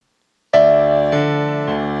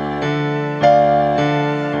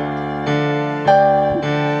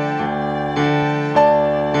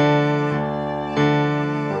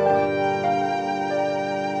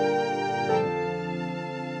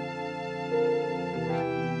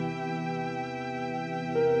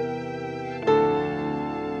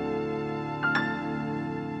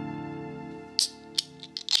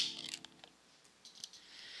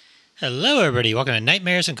Hello, everybody. Welcome to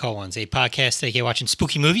Nightmares and Cold Ones, a podcast dedicated to watching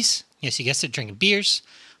spooky movies. Yes, you guessed it, drinking beers.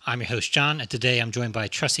 I'm your host, John, and today I'm joined by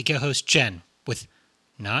trusty co-host, Jen, with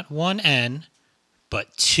not one N,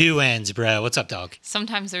 but two N's, bro. What's up, dog?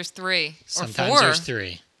 Sometimes there's three Sometimes or four. there's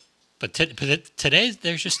three. But today,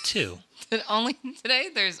 there's just two. Today,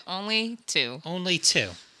 there's only two. Only two.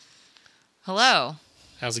 Hello.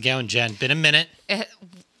 How's it going, Jen? Been a minute.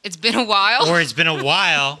 It's been a while. Or it's been a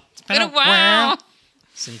while. It's been a while.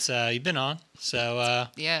 Since you've been on. So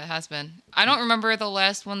yeah, it has been. I don't remember the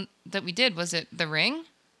last one that we did. Was it The Ring?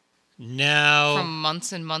 No. From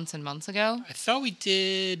months and months and months ago? I thought we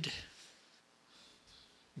did...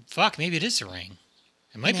 Fuck, maybe it is The Ring.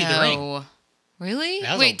 It might be The Ring. Really?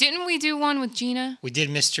 Wait, didn't we do one with Gina? We did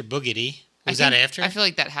Mr. Boogity. Was that after? I feel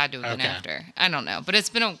like that had to have been after. I don't know, but it's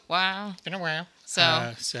been a while. It's been a while.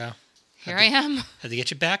 So here I am. Had to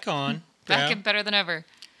get you back on. Back and better than ever.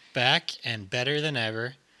 Back and better than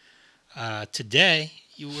ever. Today,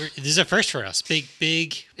 this is a first for us. Big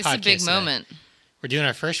It's a big moment. We're doing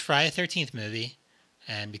our first Friday the 13th movie,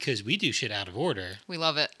 and because we do shit out of order, we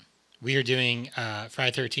love it. We are doing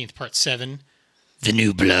Friday the 13th Part 7, The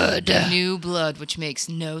New Blood. The New Blood, which makes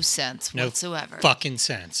no sense whatsoever. No fucking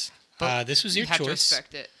sense. This was your choice. You have to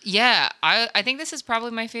respect it. Yeah, I think this is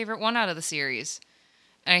probably my favorite one out of the series.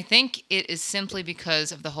 And I think it is simply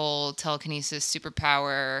because of the whole telekinesis,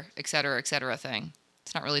 superpower, et cetera thing.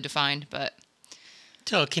 It's not really defined, but...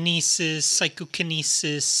 Telekinesis,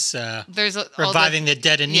 psychokinesis, reviving the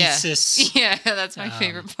dead anesis. Yeah, that's my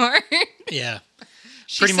favorite part. Yeah.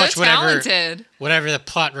 She's pretty much so talented. Whatever the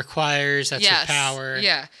plot requires, that's her power.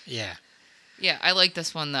 Yeah. Yeah. Yeah, I like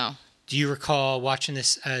this one, though. Do you recall watching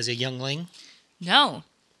this as a youngling? No.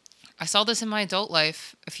 I saw this in my adult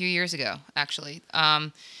life a few years ago, actually.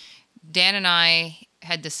 Dan and I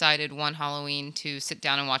had decided one Halloween to sit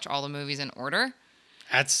down and watch all the movies in order.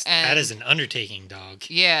 That is an undertaking, dog.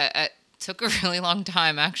 Yeah, it took a really long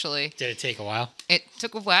time, actually. Did it take a while? It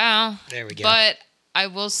took a while. There we go. But I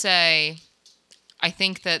will say, I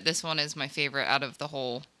think that this one is my favorite out of the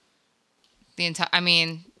whole. I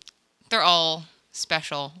mean, they're all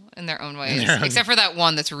special in their own ways, except for that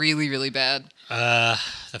one that's really, really bad.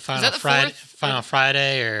 The Final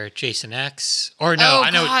Friday or Jason X, or no? Oh, I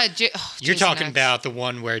know God. you're talking about the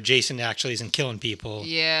one where Jason actually isn't killing people.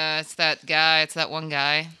 Yeah, it's that guy. It's that one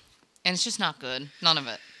guy, and it's just not good. None of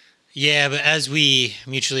it. Yeah, but as we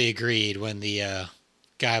mutually agreed, when the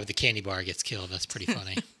guy with the candy bar gets killed, that's pretty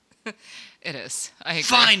funny. It is. I agree.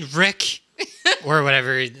 Fine, Rick, or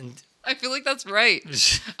whatever. I feel like that's right.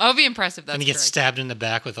 I'll be impressed if that's and he gets stabbed in the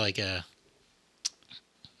back with like a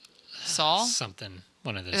saw? Something.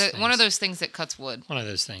 One of those things. One of those things that cuts wood. One of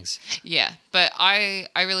those things. Yeah, but I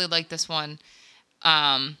really like this one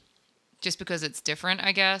just because it's different,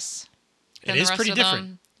 I guess. It is pretty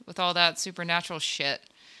different. With all that supernatural shit.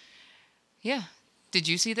 Yeah. Did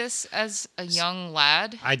you see this as a young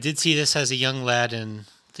lad? I did see this as a young lad in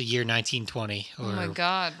the year 1920. Oh my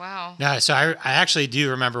God, wow. No, so I actually do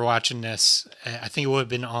remember watching this. I think it would have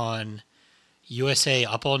been on USA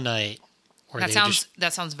Up All Night.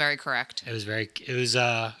 That sounds very correct. It was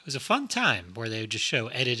a fun time where they would just show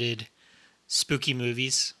edited spooky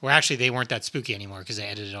movies. Well, actually they weren't that spooky anymore because they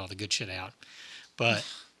edited all the good shit out. But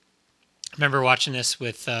I remember watching this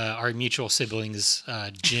with our mutual siblings,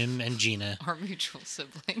 Jim and Gina. Our mutual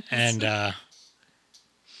siblings. And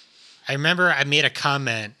I remember I made a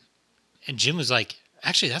comment, and Jim was like,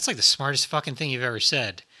 "Actually, that's like the smartest fucking thing you've ever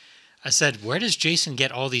said." I said, "Where does Jason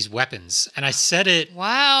get all these weapons?" And I said it...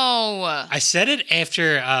 Wow. I said it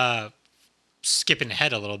after skipping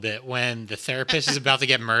ahead a little bit when the therapist is about to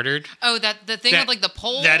get murdered. Oh, the thing with like the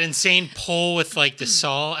pole? That insane pole with like the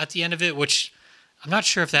saw at the end of it, which I'm not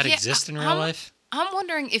sure if that exists in real life. I'm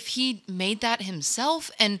wondering if he made that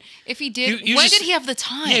himself, and if he did, when did he have the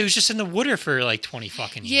time? Yeah, he was just in the water for like 20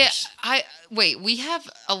 fucking years. Yeah, we have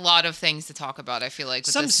a lot of things to talk about, I feel like,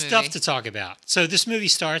 with Some this movie. stuff to talk about. So this movie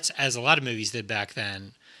starts as a lot of movies did back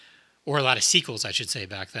then, or a lot of sequels, I should say,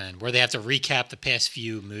 back then, where they have to recap the past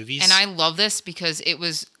few movies. And I love this because it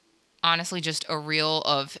was honestly just a reel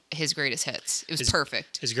of his greatest hits. It was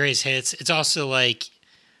perfect. His greatest hits. It's also like...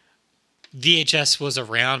 VHS was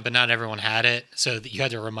around, but not everyone had it, so that you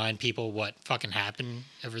had to remind people what fucking happened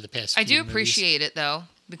over the past few I do movies. appreciate it, though,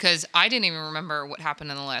 because I didn't even remember what happened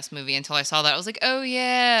in the last movie until I saw that. I was like, oh,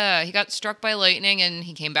 yeah, he got struck by lightning, and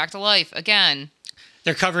he came back to life again.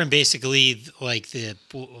 They're covering basically, like, the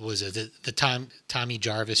Tommy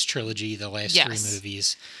Jarvis trilogy, the last three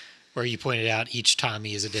movies, where you pointed out each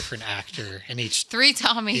Tommy is a different actor, and each... 3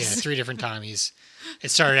 Tommies. Yeah, 3 different Tommies.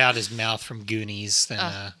 It started out as Mouth from Goonies,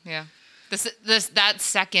 then... yeah. That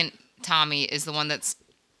second Tommy is the one that's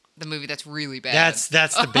the movie that's really bad. That's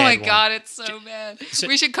the bad one. Oh my God, it's so bad.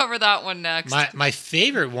 We should cover that one next. My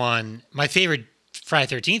favorite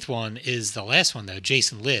Friday 13th one is the last one though,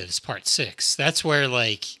 Jason Lives, Part 6. That's where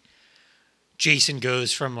like Jason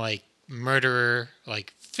goes from like murderer,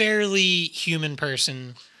 like fairly human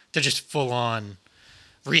person to just full on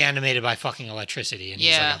reanimated by fucking electricity, and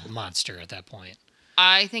he's like a monster at that point.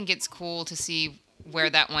 I think it's cool to see where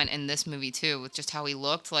that went in this movie too, with just how he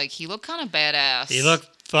looked. Like he looked kind of badass. He looks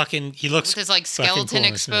with his like skeleton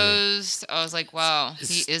cool exposed. I was like, wow,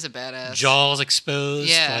 he is a badass. Jaws exposed.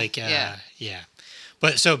 Yeah.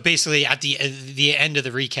 But so basically, at the end of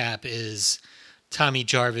the recap is Tommy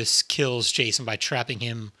Jarvis kills Jason by trapping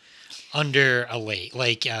him under a lake.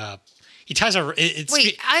 Like he ties a.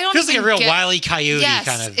 I don't feels like a real Wile E. Coyote yes,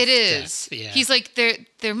 kind of. It is. Death. Yeah. He's like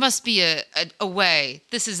there must be a way.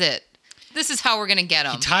 This is it. This is how we're gonna get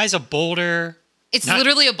him. He ties a boulder. It's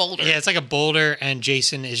literally a boulder. Yeah, it's like a boulder, and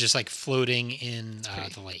Jason is just like floating in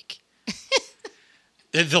the lake.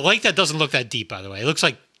 The lake that doesn't look that deep, by the way. It looks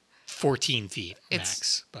like 14 feet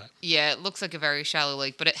max. But yeah, it looks like a very shallow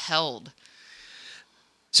lake, but it held.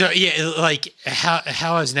 So yeah, like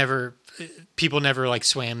how has people never like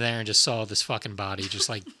swam there and just saw this fucking body just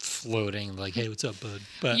like floating, like, hey, what's up, bud?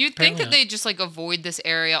 But you'd think that they just like avoid this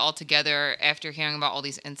area altogether after hearing about all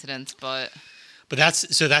these incidents, but that's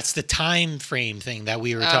the time frame thing that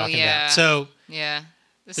we were talking about. So yeah,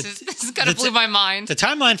 this is kind of blew my mind. The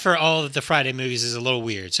timeline for all of the Friday movies is a little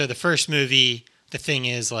weird. So the first movie, the thing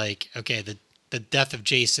is like, okay, the death of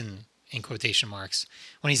Jason in quotation marks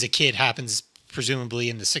when he's a kid happens presumably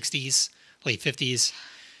in the 60s, late 50s.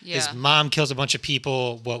 Yeah. His mom kills a bunch of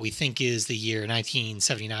people, what we think is the year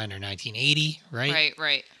 1979 or 1980, right?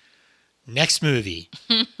 Right. Next movie,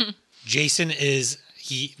 Jason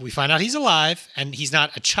we find out he's alive, and he's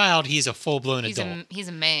not a child, he's a full-blown adult. He's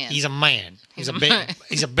a man. He's a man. He's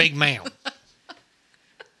a big man.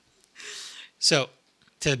 So,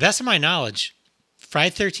 to the best of my knowledge,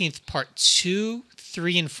 Friday 13th Part 2,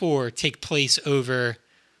 3, and 4 take place over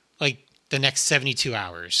like the next 72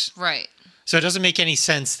 hours. Right. So it doesn't make any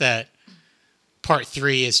sense that Part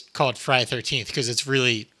 3 is called Friday 13th because it's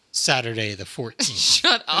really Saturday the 14th.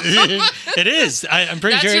 Shut up. It is. I'm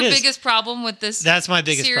pretty sure it is. That's your biggest problem with this That's my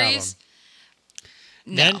biggest series?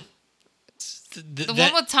 problem. No. Then, the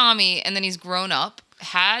one with Tommy, and then he's grown up,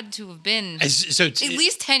 had to have been at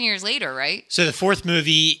least 10 years later, right? So the fourth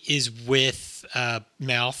movie is with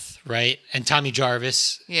Mouth, right? And Tommy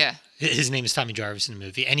Jarvis. Yeah. His name is Tommy Jarvis in the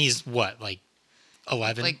movie. And he's what, like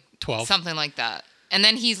 11, like 12? Something like that. And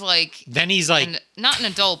then he's like... not an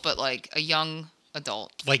adult, but like a young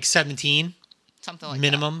adult. Like 17? Something like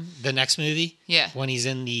minimum, that. The next movie? Yeah. When he's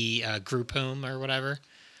in the group home or whatever?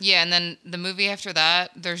 Yeah, and then the movie after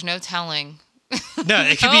that, there's no telling. No,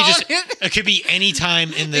 it could be it could be any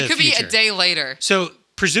time in the future. It could be a day later. So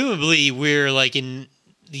presumably we're like in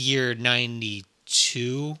the year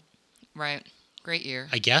 92. Right. Great year.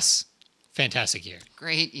 I guess. Fantastic year.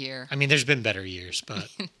 Great year. I mean, there's been better years, but...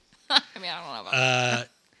 I don't know about that.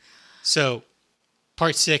 So,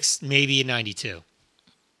 Part 6, maybe in 92.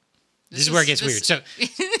 This is where it gets weird.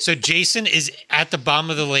 So Jason is at the bottom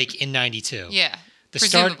of the lake in 92. Yeah,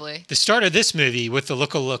 presumably. The start of this movie with the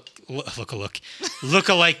look-alike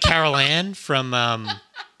Carol Ann from... the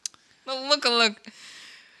look-alike...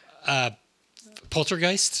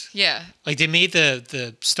 Poltergeist? Yeah. Like, they made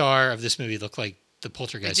the star of this movie look like the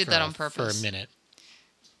Poltergeist girl that on purpose. For a minute.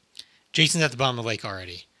 Jason's at the bottom of the lake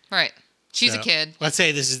already. Right. She's a kid. Let's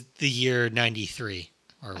say this is the year 93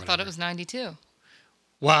 or whatever. I thought it was 92.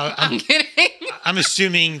 Well, I'm kidding. I'm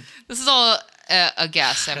assuming... This is all a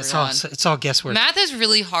guess, everyone. It's all guesswork. Math is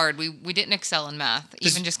really hard. We didn't excel in math,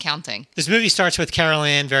 even just counting. This movie starts with Carol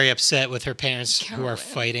Ann very upset with her parents who are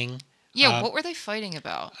fighting. Yeah, what were they fighting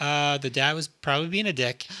about? The dad was probably being a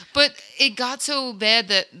dick. But it got so bad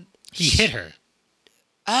that... He hit her.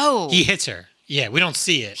 Oh. He hits her. Yeah, we don't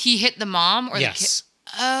see it. He hit the mom or yes. the kid?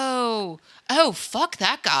 Oh, fuck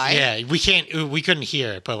that guy. Yeah, we couldn't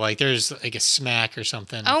hear it, but like there's like a smack or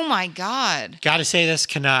something. Oh my God. Gotta say this,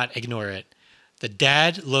 cannot ignore it. The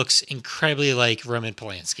dad looks incredibly like Roman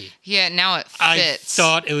Polanski. Yeah, now it fits. I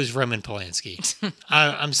thought it was Roman Polanski.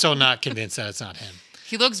 I'm still not convinced that it's not him.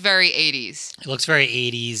 He looks very 80s. He looks very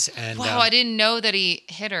 80s. And wow, I didn't know that he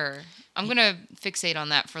hit her. I'm going to fixate on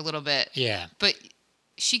that for a little bit. Yeah. But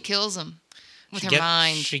she kills him with her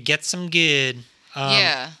mind. She gets him good.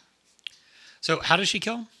 Yeah. So how does she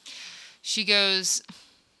kill him? She goes,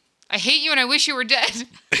 I hate you and I wish you were dead.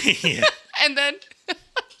 Yeah. And then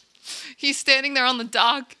he's standing there on the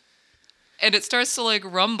dock and it starts to like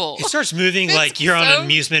rumble. It starts moving like you're on an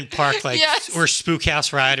amusement park, like or Spook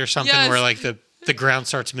House ride or something where like the the ground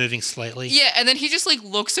starts moving slightly. Yeah, and then he just like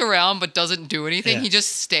looks around but doesn't do anything. Yeah. He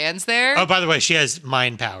just stands there. Oh, by the way, she has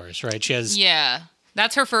mind powers, right? She has. Yeah,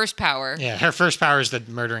 that's her first power. Yeah, her first power is the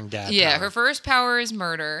murdering dad. Yeah, power. her first power is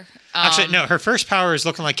murder. Actually, no, her first power is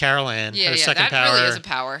looking like Carol Ann. Yeah, her yeah, second that power really is a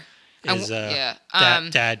power. is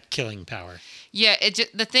dad killing power. Yeah,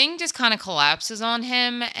 the thing just kind of collapses on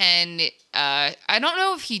him, and I don't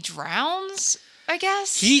know if he drowns. I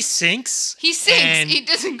guess He sinks. He sinks. and He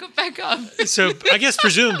doesn't go back up. So I guess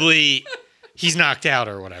presumably he's knocked out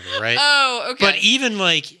or whatever, right? Oh, okay. But even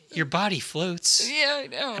like your body floats. Yeah, I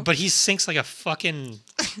know. But he sinks like a fucking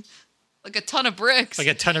like a ton of bricks. like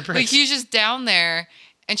a ton of bricks. Like he's just down there,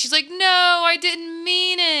 and she's like, "No, I didn't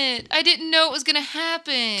mean it. I didn't know it was gonna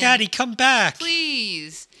happen. Daddy, come back,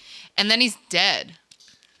 please." And then he's dead.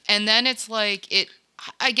 And then it's like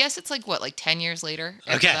I guess it's like what, like 10 years later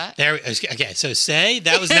after that? Okay, so say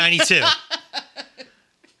that was 92.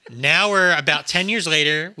 Now we're about 10 years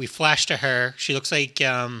later. We flash to her. She looks like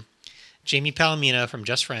Jamie Palomino from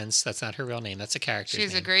Just Friends. That's not her real name. That's a character. She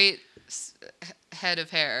has a great head of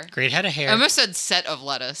hair. Great head of hair. I almost said set of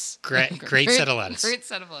lettuce. Great set of lettuce. Great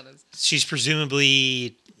set of lettuce. She's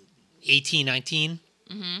presumably 18, 19.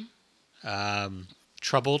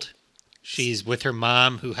 Troubled. She's with her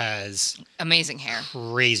mom, who has amazing hair,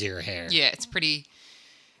 crazier hair. Yeah, it's pretty.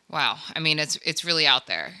 Wow, I mean, it's really out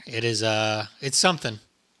there. It is. It's something.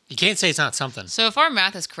 You can't say it's not something. So if our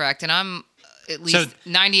math is correct, and I'm at least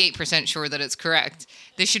 98% sure that it's correct,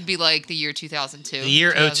 this should be like the year 2002. The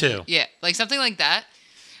year 02. Yeah, like something like that.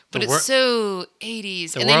 But it's so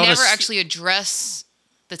 80s, and they never actually address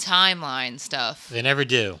the timeline stuff. They never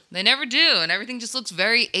do. They never do, and everything just looks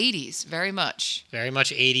very 80s, very much. Very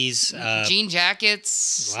much 80s. Jean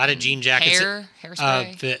jackets. A lot of jean jackets.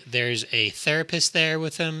 Hairspray. There's a therapist there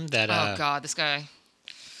with him. Oh, God, this guy.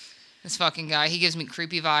 This fucking guy. He gives me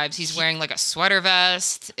creepy vibes. He's wearing like a sweater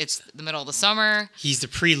vest. It's the middle of the summer. He's the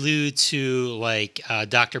prelude to like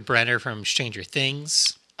Dr. Brenner from Stranger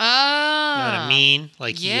Things. Oh. You know what I mean?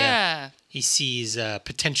 Like, yeah. He sees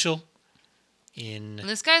potential. And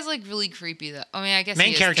this guy's like really creepy though. I mean, I guess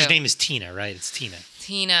main character's name is Tina, right? It's Tina.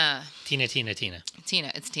 Tina.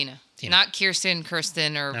 It's Tina. Not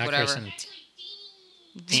Kirsten or not whatever.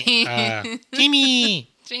 Jamie.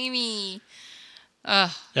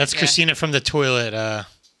 That's Christina from the toilet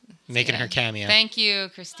making her cameo. Thank you,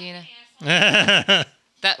 Christina. That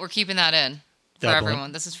we're keeping that in for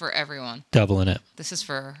everyone. This is for everyone. Doubling it. This is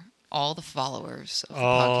for all the followers of the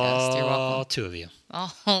podcast. You're welcome. All two of you.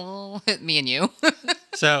 Oh, me and you.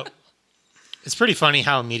 So it's pretty funny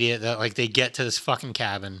how immediate that like they get to this fucking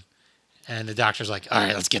cabin and the doctor's like, all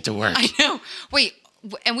right, let's get to work. I know. Wait,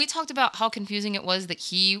 and we talked about how confusing it was that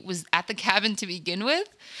he was at the cabin to begin with.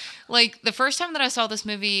 Like the first time that I saw this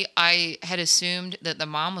movie, I had assumed that the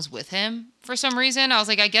mom was with him for some reason. I was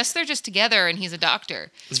like, I guess they're just together and he's a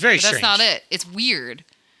doctor. It's very strange. That's not it. It's weird.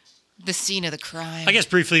 The scene of the crime. I guess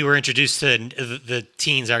briefly we're introduced to the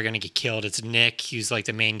teens are going to get killed. It's Nick, who's like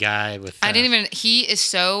the main guy with. He is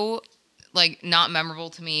so like not memorable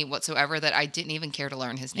to me whatsoever that I didn't even care to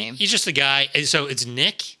learn his name. He's just a guy. So it's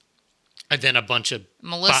Nick, and then a bunch of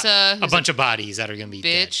Melissa, a bunch of bodies that are going to be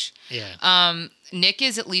bitch. Dead. Yeah. Nick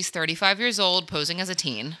is at least 35 years old, posing as a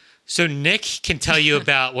teen. So Nick can tell you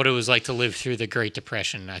about what it was like to live through the Great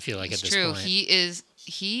Depression. I feel like it's at this true. point,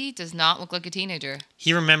 He does not look like a teenager.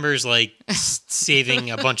 He remembers like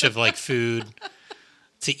saving a bunch of like food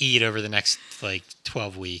to eat over the next like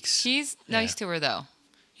 12 weeks. He's nice to her though.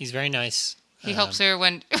 He's very nice. He helps her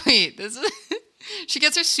when she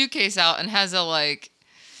gets her suitcase out and has a like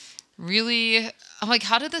really. I'm like,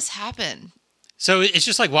 how did this happen? So it's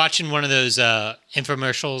just like watching one of those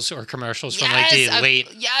infomercials or commercials from like the late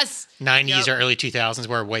 90s or early 2000s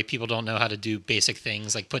where white people don't know how to do basic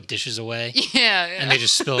things like put dishes away. Yeah. And they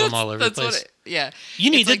just spill them all over the place. You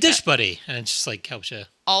need the dish buddy. And it just like helps you.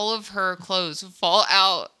 All of her clothes fall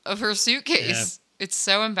out of her suitcase. Yeah. It's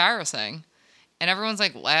so embarrassing. And everyone's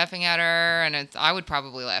like laughing at her. And I would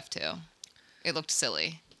probably laugh too. It looked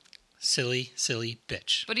silly. Silly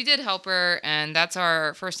bitch. But he did help her, and that's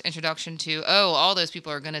our first introduction to, all those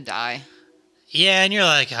people are going to die. Yeah, and you're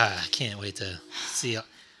like, I can't wait to see.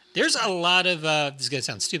 There's a lot of, this is going to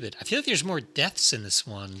sound stupid. I feel like there's more deaths in this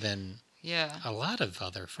one than a lot of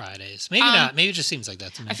other Fridays. Maybe not. Maybe it just seems like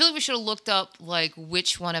that to me. I feel like we should have looked up, like,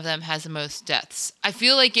 which one of them has the most deaths. I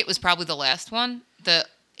feel like it was probably the last one, the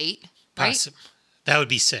 8, right? That would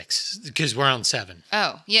be 6, because we're on 7.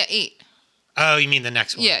 Oh, yeah, 8. Oh, you mean the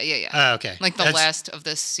next one? Yeah. Oh, okay. Like the last of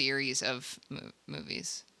this series of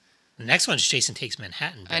movies. The next one's Jason Takes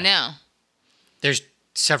Manhattan. I know. There's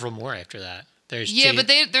several more after that. but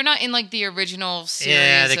they're not in like the original series.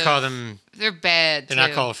 Yeah, they call them. They're bad. They're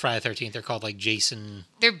not called Friday the 13th. They're called like Jason.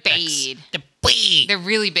 They're bad. They're bad. They're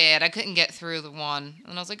really bad. I couldn't get through the one,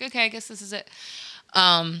 and I was like, okay, I guess this is it.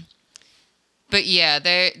 But yeah,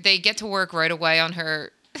 they get to work right away on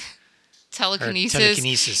her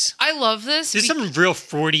telekinesis. I love this. There's some real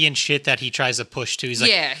Freudian shit that he tries to push to. He's like,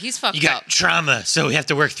 he's fucked up. You got trauma, so we have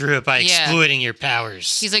to work through it by exploiting your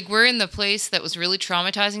powers. He's like, we're in the place that was really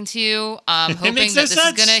traumatizing to you. Hoping that this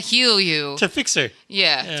is gonna heal you. To fix her.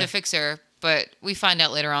 Yeah, to fix her. But we find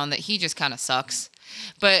out later on that he just kind of sucks.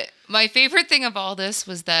 But my favorite thing of all this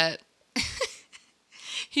was that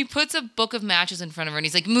he puts a book of matches in front of her and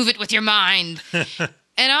he's like, move it with your mind.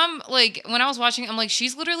 And I'm like, when I was watching, I'm like,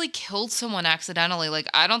 she's literally killed someone accidentally. Like,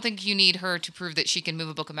 I don't think you need her to prove that she can move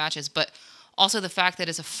a book of matches, but also the fact that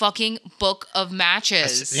it's a fucking book of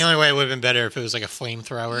matches. The only way it would have been better if it was like a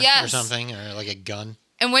flamethrower or something, or like a gun.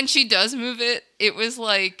 And when she does move it, it was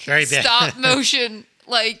like very bad. Stop motion.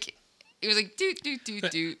 Like, it was like, doot, doot,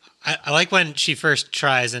 doot, doot. I like when she first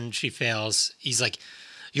tries and she fails. He's like,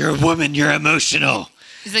 you're a woman, you're emotional.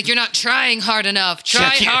 He's like, you're not trying hard enough.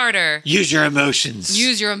 Try harder. Use your emotions.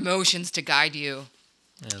 Use your emotions to guide you.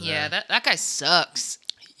 Yeah, that guy sucks.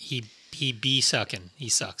 He be sucking. He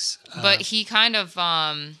sucks. But he kind of,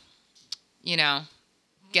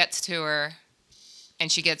 gets to her,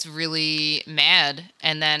 and she gets really mad.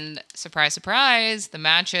 And then, surprise, surprise, the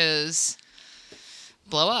matches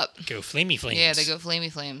blow up. Go flamey flames. Yeah, they go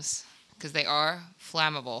flamey flames because they are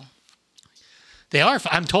flammable. They are.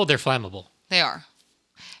 I'm told they're flammable. They are.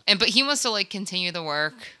 But he wants to like continue the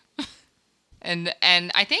work, and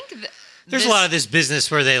I think there's a lot of this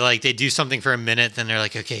business where they do something for a minute, then they're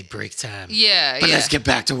like, okay, break time. Yeah, but let's get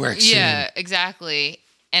back to work soon. Yeah, exactly.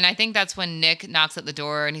 And I think that's when Nick knocks at the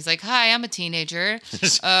door and he's like, "Hi, I'm a teenager.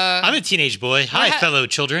 I'm a teenage boy. Hi, fellow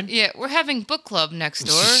children. Yeah, we're having book club next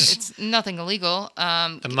door. It's nothing illegal."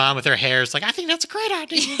 The mom with her hair is like, "I think that's a great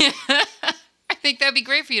idea. I think that'd be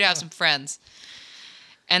great for you to have some friends."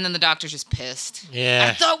 And then the doctor's just pissed. Yeah.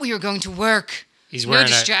 I thought we were going to work. He's wearing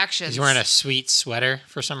distractions. He's wearing a sweet sweater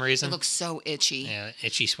for some reason. It looks so itchy. Yeah,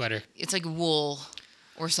 itchy sweater. It's like wool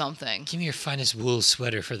or something. Give me your finest wool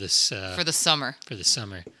sweater for this. For the summer. For the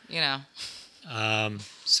summer. You know.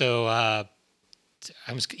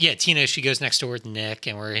 Tina, she goes next door with Nick,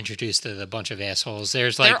 and we're introduced to the bunch of assholes.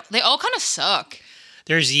 They all kind of suck.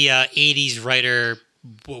 There's the 80s writer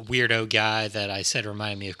weirdo guy that I said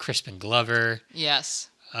reminded me of Crispin Glover. Yes.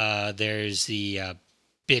 There's the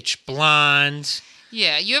bitch blonde.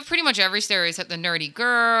 Yeah, you have pretty much every stereotype. The nerdy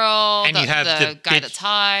girl, and you have the guy that's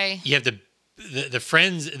high. You have the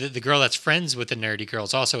friends. The girl that's friends with the nerdy girl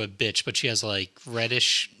is also a bitch, but she has like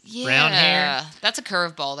reddish brown hair. Yeah, that's a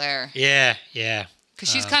curveball there. Yeah. Because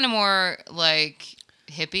she's kind of more like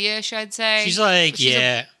hippie-ish, I'd say. She's like, she's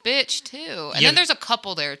a bitch too. And then there's a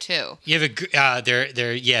couple there too. You have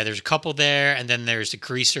there's a couple there, and then there's the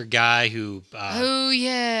greaser guy who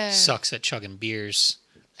sucks at chugging beers.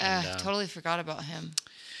 Totally forgot about him,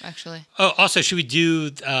 actually. Oh, also, should we do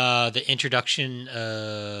the introduction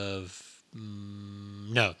of?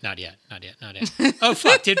 No, not yet. Oh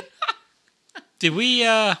fuck! Did we?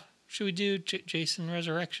 Should we do Jason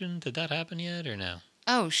Resurrection? Did that happen yet or no?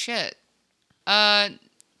 Oh shit!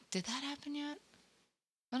 Did that happen yet?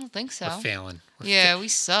 I don't think so. We're failing. We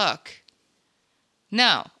suck.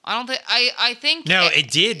 No, I don't think. I think. No, it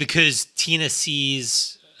did because Tina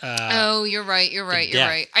sees. You're right.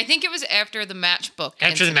 I think it was after the matchbook.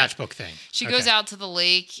 After the matchbook thing. She goes out to the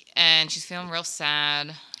lake and she's feeling real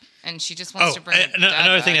sad, and she just wants to bring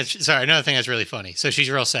another thing that's really funny. So she's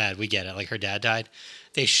real sad. We get it. Like her dad died.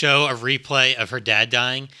 They show a replay of her dad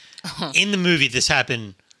dying. In the movie, this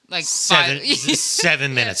happened like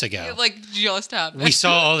 7 minutes ago. It like just happened. We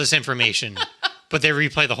saw all this information, but they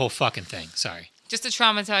replay the whole fucking thing. Sorry. Just to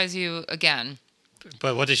traumatize you again.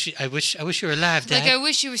 But what does she? I wish you were alive, Dad. Like, I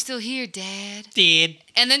wish you were still here, Dad. Dad.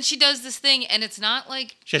 And then she does this thing, and it's not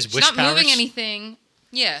like she's not moving anything.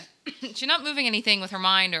 Yeah, she's not moving anything with her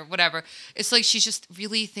mind or whatever. It's like she's just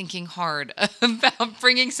really thinking hard about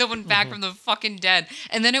bringing someone back from the fucking dead,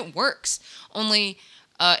 and then it works. Only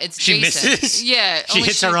it's she Jason. Misses. Yeah, she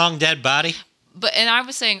hits the wrong dead body. And I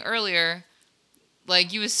was saying earlier,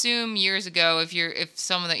 like you assume years ago, if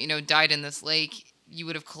someone that died in this lake, you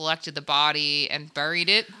would have collected the body and buried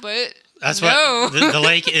it, but that's no. What the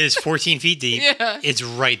lake is 14 feet deep. Yeah. It's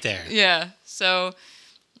right there. Yeah. So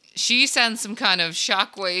she sends some kind of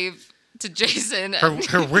shockwave to Jason.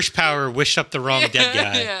 Her wish power wished up the wrong dead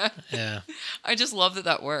guy. Yeah. I just love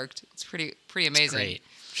that worked. It's pretty amazing. It's great.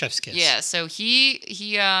 Chef's kiss. Yeah. So he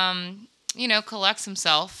collects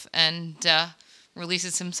himself and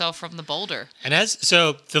releases himself from the boulder. And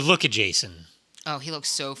so the look of Jason. Oh, he looks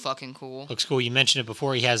so fucking cool. Looks cool. You mentioned it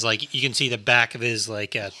before. He has like, you can see the back of his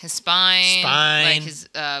like his spine, like his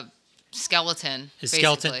skeleton. His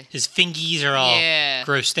skeleton. His fingies are all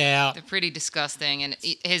grossed out. They're pretty disgusting, and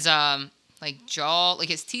his like jaw, like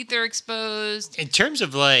his teeth are exposed. In terms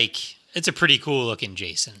of like, it's a pretty cool looking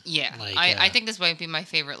Jason. Yeah, like, I think this might be my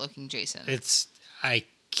favorite looking Jason. It's hard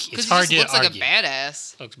to looks argue. Like a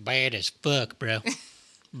badass. Looks bad as fuck, bro.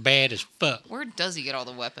 Bad as fuck. Where does he get all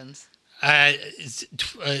the weapons?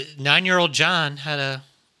 9-year-old John had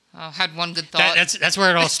one good thought. That's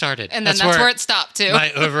where it all started. And then that's where it stopped, too.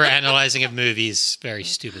 My over-analyzing of movies very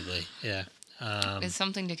stupidly. Yeah. It's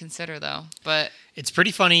something to consider, though. But it's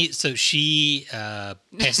pretty funny. So she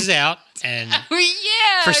passes out, and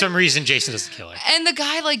yeah, for some reason, Jason doesn't kill her. And the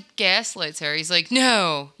guy, like, gaslights her. He's like,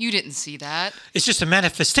 no, you didn't see that. It's just a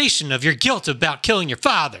manifestation of your guilt about killing your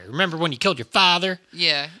father. Remember when you killed your father?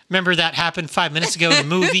 Yeah. Remember that happened 5 minutes ago in the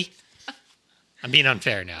movie? I'm being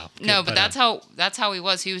unfair now. No, but that's how he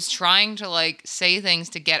was. He was trying to like say things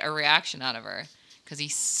to get a reaction out of her because he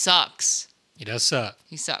sucks. He does suck.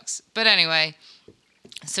 He sucks. But anyway,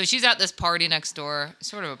 so she's at this party next door,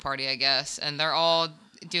 sort of a party, I guess, and they're all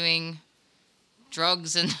doing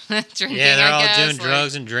drugs and drinking. Yeah, they're all doing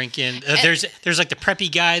drugs and drinking. There's like the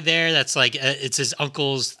preppy guy there. That's like it's his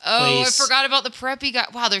uncle's place. Oh, I forgot about the preppy guy.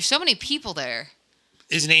 Wow, there's so many people there.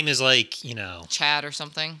 His name is like Chad or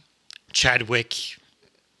something. Chadwick. I'm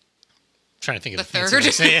trying to think of the third.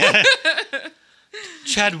 Yeah.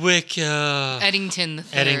 Chadwick Eddington the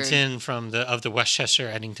third. Eddington from the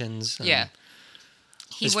Westchester Eddingtons. Yeah.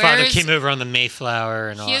 His father came over on the Mayflower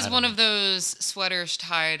and all. He has one of those sweaters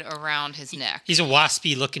tied around his neck. He's a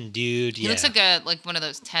waspy looking dude. He looks like one of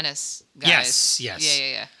those tennis guys. Yes.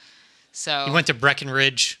 Yeah. So he went to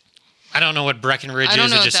Breckenridge. I don't know what Breckenridge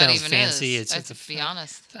is. It just sounds fancy. To be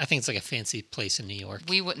honest, I think it's like a fancy place in New York.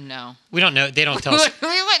 We wouldn't know. We don't know. They don't tell us.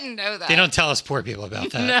 We wouldn't know that. They don't tell us poor people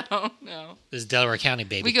about that. No. This is Delaware County,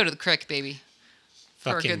 baby. We go to the Crick, baby.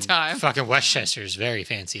 For a good time. Fucking Westchester is very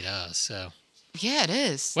fancy to us. So. Yeah, it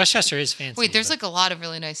is. Westchester is fancy. Wait, there's like a lot of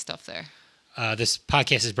really nice stuff there. This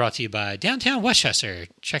podcast is brought to you by Downtown Westchester.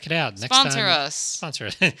 Check it out. Sponsor us. Sponsor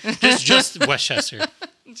us. just Westchester.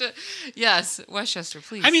 Yes, Westchester,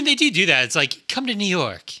 please. I mean, they do that. It's like, come to New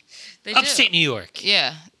York. Upstate New York.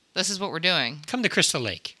 Yeah, this is what we're doing. Come to Crystal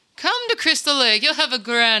Lake. Come to Crystal Lake. You'll have a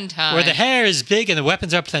grand time. Where the hair is big and the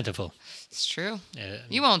weapons are plentiful. It's true.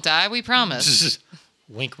 You won't die, we promise.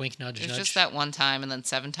 Wink, wink, nudge, nudge. It's just that one time and then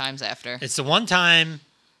 7 times after. It's the one time,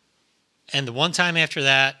 and the one time after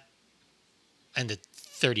that, and the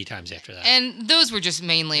 30 times after that. And those were just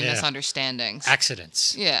mainly misunderstandings.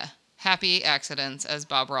 Accidents. Yeah. Happy accidents, as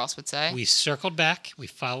Bob Ross would say. We circled back. We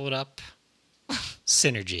followed up.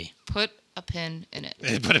 Synergy. Put a pin in it.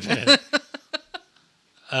 Put a pin in it.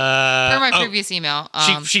 Per my previous email.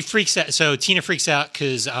 She freaks out. So Tina freaks out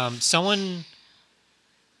because someone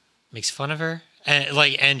makes fun of her.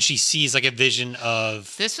 And she sees like a vision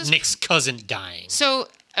of Nick's cousin dying. So,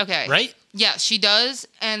 okay. Right? Yeah, she does.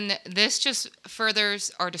 And this just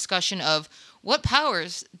furthers our discussion of what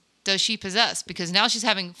powers does she possess? Because now she's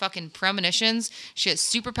having fucking premonitions. She has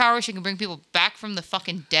superpowers. She can bring people back from the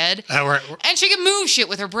fucking dead. And she can move shit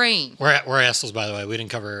with her brain. We're assholes, by the way. We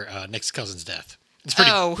didn't cover Nick's cousin's death.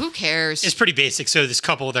 Who cares? It's pretty basic. So this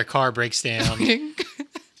couple, their car breaks down.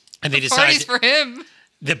 And they decide... The party's for him.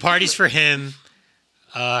 The party's for him.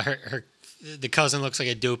 The cousin looks like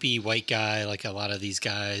a dopey white guy, like a lot of these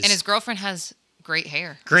guys. And his girlfriend has great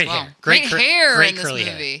hair. Great hair. Great hair in this curly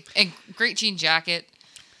movie. Hair. And great jean jacket.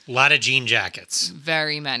 A lot of jean jackets.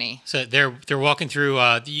 Very many. So they're walking through.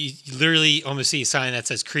 You literally almost see a sign that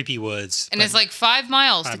says "Creepy Woods," and it's like 5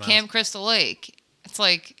 miles to Camp Crystal Lake. It's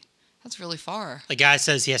like that's really far. The guy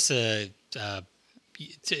says he has to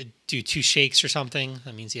do 2 shakes or something.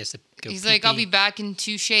 That means he has to go. He's pee-pee. like, "I'll be back in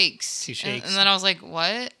 2 shakes." 2 shakes. And then I was like,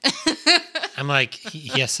 "What?" I'm like,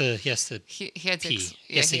 he has to. He had to pee. He had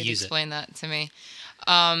to explain that to me.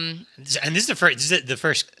 And this is the first. This is the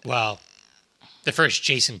first. Well. The first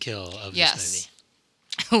Jason kill of this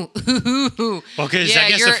movie. Well, because I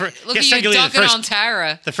guess look at you dunking on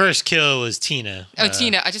Tara. The first kill was Tina. Oh,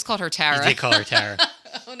 Tina. I just called her Tara. You did call her Tara.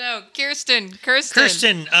 Oh, no. Kirsten.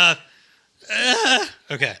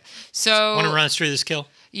 Okay. So. Want to run us through this kill?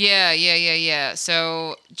 Yeah.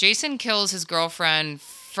 So Jason kills his girlfriend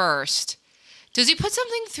first. Does he put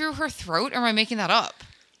something through her throat, or am I making that up?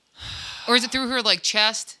 Or is it through her,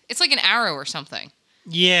 chest? It's like an arrow or something.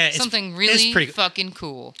 Yeah, something really fucking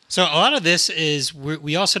cool. So a lot of this is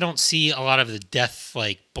we also don't see a lot of the death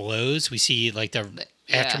blows. We see the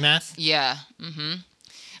aftermath. Yeah. Mm-hmm.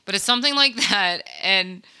 But it's something like that.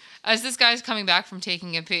 And as this guy's coming back from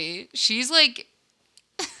taking a pee, she's like...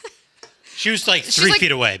 She was like 3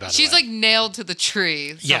 feet away, by the way. She's like nailed to the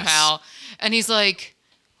tree somehow. Yes. And he's like,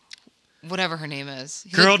 whatever her name is.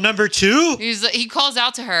 Girl like, number 2? He calls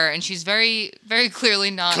out to her, and she's very, very clearly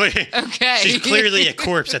not okay. She's clearly a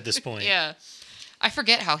corpse at this point. Yeah. I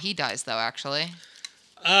forget how he dies, though, actually.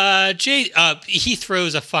 He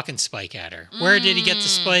throws a fucking spike at her. Where did he get the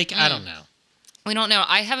spike? I don't know. We don't know.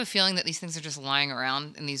 I have a feeling that these things are just lying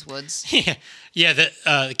around in these woods. Yeah.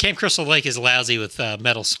 The Camp Crystal Lake is lousy with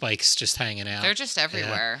metal spikes just hanging out. They're just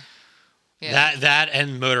everywhere. Yeah. That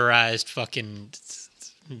and motorized fucking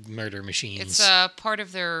murder machines. It's part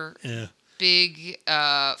of their big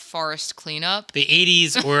forest cleanup. The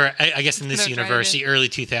 80s, or I guess in this universe, the early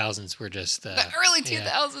 2000s were just... the early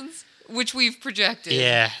 2000s, which we've projected.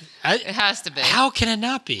 Yeah. It has to be. How can it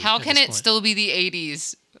not be? How can it still be the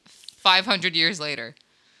 80s 500 years later?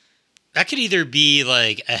 That could either be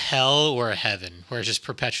like a hell or a heaven, where it's just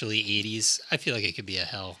perpetually 80s. I feel like it could be a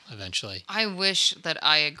hell eventually. I wish that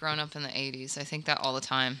I had grown up in the 80s. I think that all the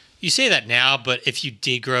time. You say that now, but if you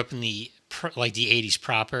did grow up in the 80s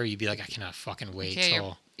proper, you'd be like, I cannot fucking wait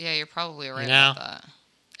till... You're probably right about that.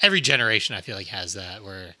 Every generation, I feel like, has that,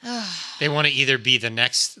 where they want to either be the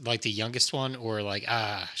next, like the youngest one, or like,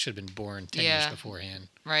 should have been born 10 years beforehand.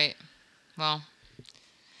 Right. Well...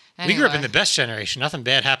 Anyway. We grew up in the best generation. Nothing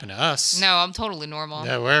bad happened to us. No, I'm totally normal.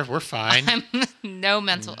 No, we're fine. No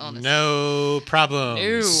mental illness. No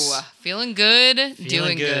problems. No. Feeling good.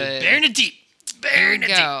 Doing good. Bearing it deep. Bearing it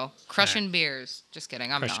deep. Go. Crushing beers. Just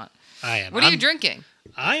kidding. I'm not. I am. What are you drinking?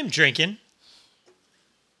 I am drinking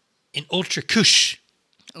an Ultra Kush.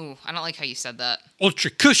 Ooh, I don't like how you said that.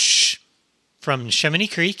 Ultra Kush from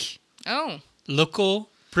Chamonix Creek. Oh. Local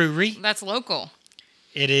brewery. That's local.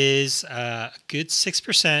 It is a good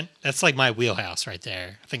 6%. That's like my wheelhouse right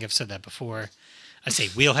there. I think I've said that before. I say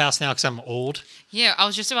wheelhouse now because I'm old. Yeah, I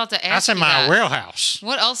was just about to ask you that. That's in my wheelhouse.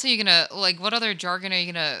 What else are you going to, like, what other jargon are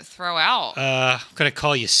you going to throw out? I'm going to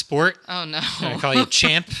call you sport. Oh, no. I'm going to call you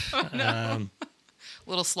champ. Oh, no.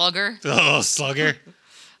 Little slugger. Little slugger.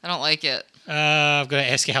 I don't like it. I'm going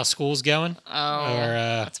to ask you how school's going. Oh,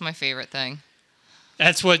 that's my favorite thing.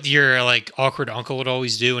 That's what your like awkward uncle would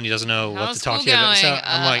always do when he doesn't know what to talk to you about. So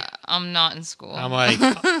I'm like, I'm not in school. I'm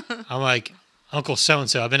like, Uncle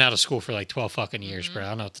so-and-so. I've been out of school for like 12 fucking years, bro. I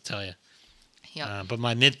don't know what to tell you. Yeah. But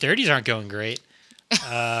my mid-30s aren't going great.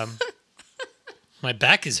 My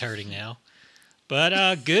back is hurting now.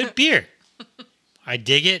 But good beer. I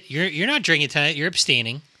dig it. You're not drinking tonight. You're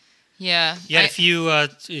abstaining. Yeah. You had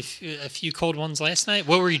a few cold ones last night.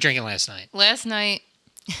 What were you drinking last night? Last night,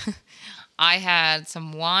 I had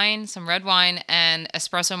some wine, some red wine, and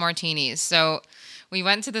espresso martinis. So we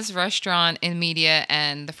went to this restaurant in Media,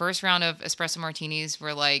 and the first round of espresso martinis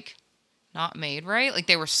were like not made right. Like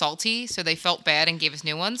they were salty, so they felt bad and gave us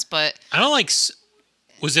new ones. But I don't like.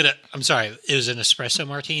 I'm sorry. It was an espresso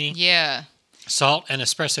martini. Yeah. Salt and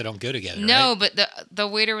espresso don't go together. No, right? but the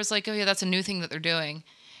waiter was like, "Oh yeah, that's a new thing that they're doing."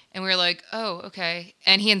 And we were like, oh, okay.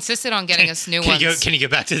 And he insisted on getting us new ones. Can you go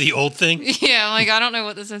back to the old thing? Yeah, I'm like, I don't know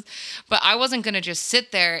what this is. But I wasn't going to just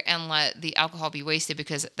sit there and let the alcohol be wasted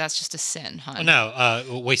because that's just a sin, hon. No,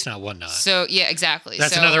 waste not, one not. So, yeah, exactly.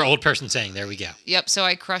 That's another old person saying, there we go. Yep, so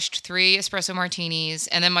I crushed 3 espresso martinis,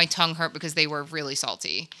 and then my tongue hurt because they were really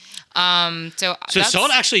salty. So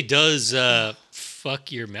salt actually does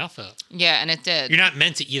fuck your mouth up. Yeah, and it did. You're not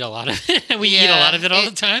meant to eat a lot of it. We eat a lot of it all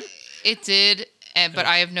the time. It did. But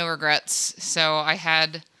I have no regrets, so I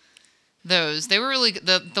had those. They were really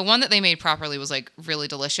the one that they made properly was like really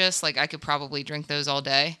delicious. Like I could probably drink those all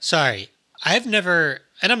day. Sorry, I've never,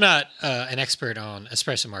 and I'm not an expert on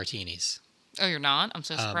espresso martinis. Oh, you're not? I'm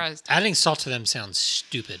so surprised. Adding salt to them sounds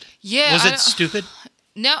stupid. Yeah, was it stupid?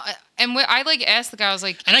 No, and I like asked the guy. I was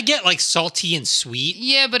like, and I get like salty and sweet.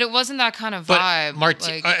 Yeah, but it wasn't that kind of vibe.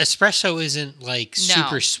 Espresso isn't like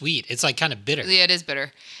super sweet. It's like kind of bitter. Yeah, it is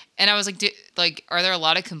bitter. And I was like, are there a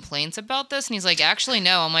lot of complaints about this? And he's like, actually,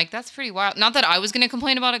 no. I'm like, that's pretty wild. Not that I was going to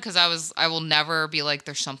complain about it because I will never be like,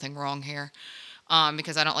 there's something wrong here.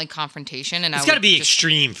 Because I don't like confrontation. And it's got to be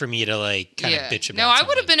extreme for me to like kind of bitch about. No, I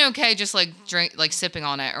would have been okay just like sipping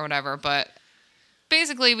on it or whatever. But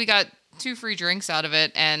basically, we got 2 free drinks out of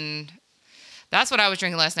it, and that's what I was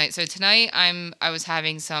drinking last night. So tonight, I was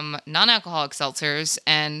having some non-alcoholic seltzers,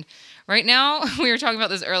 and right now, we were talking about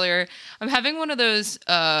this earlier, I'm having one of those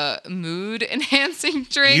mood-enhancing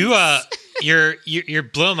drinks. You're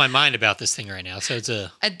blowing my mind about this thing right now. So it's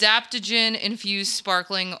a AdaptoJenn infused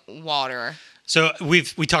sparkling water. So we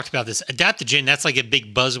talked about this. AdaptoJenn, that's like a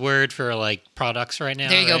big buzzword for like products right now.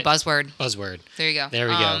 There you right? go, buzzword. Buzzword. There you go. There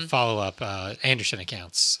we go. Follow up. Anderson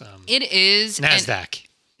accounts. It is NASDAQ.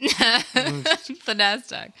 The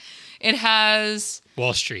NASDAQ. It has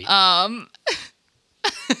Wall Street.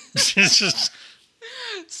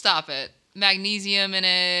 Stop it. Magnesium in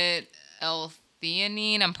it.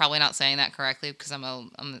 L-theanine. I'm probably not saying that correctly because I'm a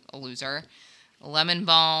loser. Lemon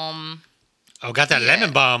balm. Oh, got that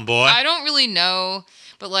lemon balm, boy. I don't really know,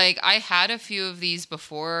 but like I had a few of these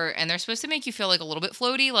before, and they're supposed to make you feel like a little bit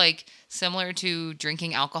floaty, like similar to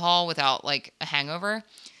drinking alcohol without like a hangover.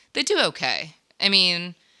 They do okay. I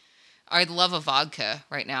mean, I'd love a vodka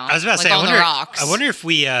right now. I was about to say, on the rocks. I wonder if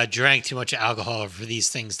we drank too much alcohol for these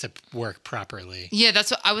things to work properly. Yeah,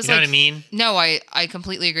 that's what I was You know what I mean? No, I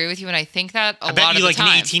completely agree with you, and I think that a lot of the time. I bet you like an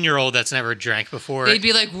 18-year-old that's never drank before. They'd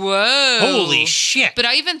be like, whoa. Holy shit. But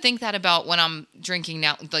I even think that about when I'm drinking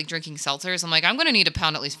now, like drinking seltzers. I'm like, I'm going to need to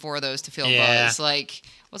pound at least 4 of those to feel buzz. Like,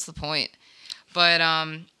 what's the point? But,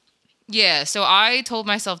 yeah, so I told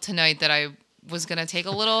myself tonight that I was going to take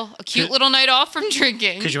a cute little night off from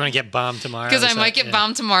drinking. Because you want to get bombed tomorrow. Because I might get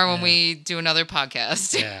bombed tomorrow when we do another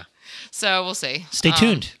podcast. Yeah. So we'll see. Stay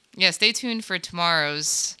tuned. Yeah, stay tuned for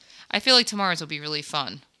tomorrow's. I feel like tomorrow's will be really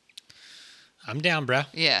fun. I'm down, bro.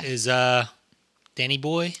 Yeah. Is Danny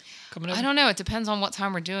Boy coming up? I don't know. It depends on what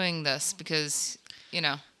time we're doing this because, you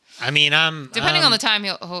know. I mean, depending on the time,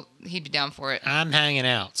 he'd be down for it. I'm hanging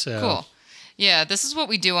out. So cool. Yeah, this is what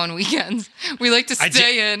we do on weekends. We like to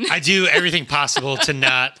stay in. I do everything possible to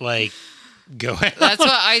not like go out. That's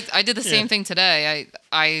what I did the same thing today.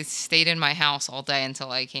 I stayed in my house all day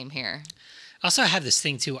until I came here. Also, I have this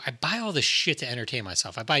thing too. I buy all this shit to entertain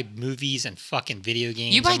myself. I buy movies and fucking video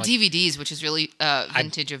games. You buy DVDs, which is really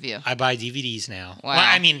vintage of you. I buy DVDs now. Wow. Well,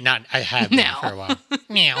 I mean, I have been for a while.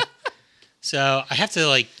 Meow. So I have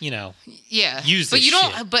to use this but you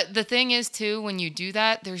don't. shit. But the thing is too, when you do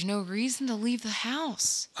that, there's no reason to leave the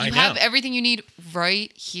house. You I know. have everything you need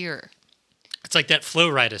right here. It's like that Flo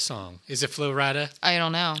Rida song. Is it Flo Rida? I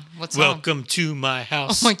don't know. What song? Welcome to my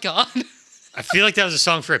house. Oh my god. I feel like that was a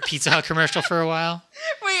song for a Pizza Hut commercial for a while.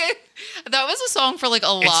 Wait, that was a song for like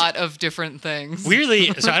a lot of different things.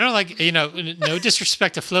 Weirdly, so I don't like, no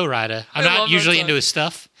disrespect to Flo Rida. I'm not usually into his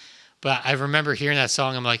stuff, but I remember hearing that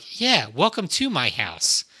song. I'm like, yeah, welcome to my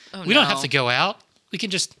house. We don't have to go out. We can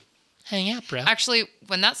just hang out, bro. Actually,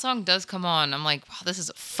 when that song does come on, I'm like, wow, this is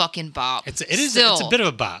a fucking bop. It's a bit of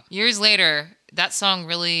a bop. Years later, that song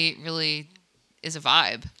really, really is a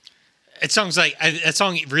vibe. That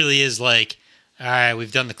song really is like, all right,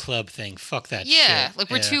 we've done the club thing. Fuck that shit. Yeah, like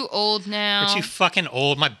we're too old now. We're too fucking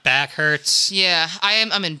old. My back hurts. Yeah,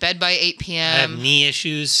 I'm in bed by 8 p.m. I have knee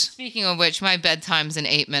issues. Speaking of which, my bedtime's in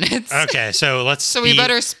 8 minutes. Okay, so we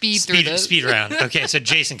better speed through this. Speed round. Okay, so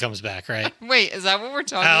Jason comes back, right? Wait, is that what we're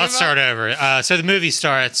talking about? Let's start over. So the movie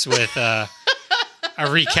starts with a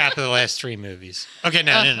recap of the last 3 movies. Okay,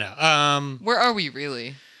 no. Where are we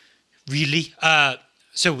really? Really?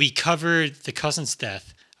 So we covered the cousin's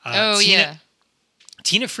death.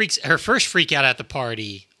 Tina freaks her first freak out at the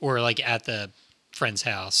party or like at the friend's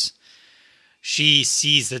house. She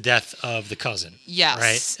sees the death of the cousin. Yes.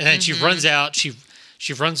 Right? And then she runs out.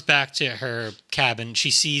 She runs back to her cabin. She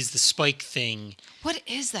sees the spike thing. What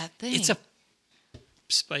is that thing? It's a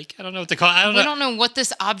spike. I don't know what to call it. We don't know what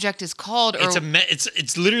this object is called.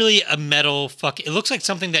 It's literally a metal It looks like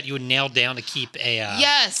something that you would nail down to keep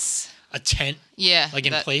a tent. Yeah. Like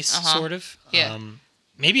in place, sort of. Yeah.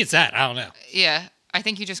 Maybe it's that. I don't know. Yeah. I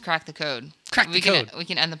think you just cracked the code. We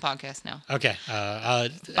can end the podcast now. Okay.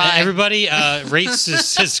 Everybody, rate,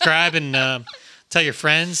 subscribe, and tell your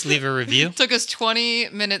friends. Leave a review. It took us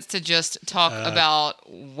 20 minutes to just talk about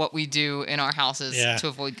what we do in our houses to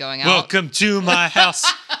avoid going out. Welcome to my house.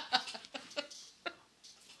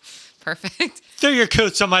 Perfect. Throw your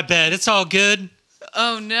coats on my bed. It's all good.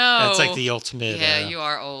 Oh, no. That's like the ultimate. Yeah, you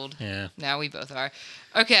are old. Yeah. Now we both are.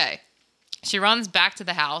 Okay. She runs back to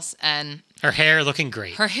the house and... Her hair looking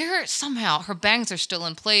great. Her hair, somehow, her bangs are still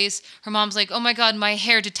in place. Her mom's like, oh my God, my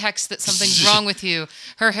hair detects that something's wrong with you.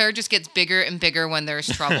 Her hair just gets bigger and bigger when there's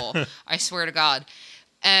trouble. I swear to God.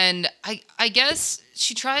 And I guess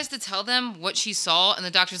she tries to tell them what she saw, and the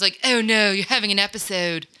doctor's like, oh no, you're having an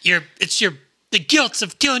episode. It's the guilt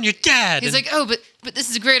of killing your dad. He's like, oh, but this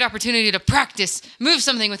is a great opportunity to practice. Move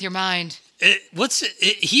something with your mind.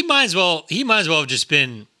 He might as well have just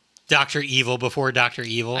been Dr. Evil before Dr.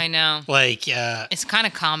 Evil. I know. Like, it's kind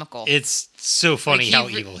of comical. It's so funny how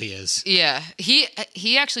evil he is. Yeah. He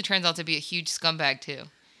actually turns out to be a huge scumbag, too.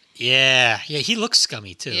 Yeah. Yeah, he looks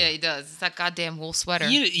scummy, too. Yeah, he does. It's that goddamn wool sweater.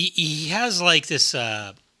 He has, like, this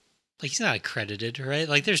Like, he's not accredited, right?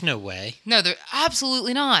 Like, there's no way. No, they're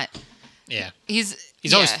absolutely not. Yeah. He's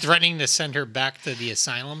always threatening to send her back to the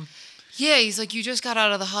asylum. Yeah, he's like, you just got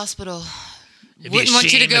out of the hospital. It'd Wouldn't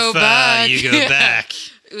want you to go back. You go back.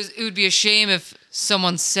 It would be a shame if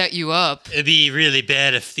someone set you up. It'd be really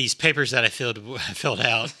bad if these papers that I filled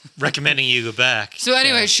out recommending you go back. So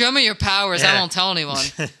anyway, show me your powers. Yeah. I won't tell anyone.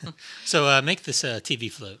 So make this TV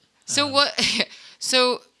float. So what?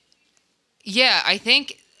 So yeah, I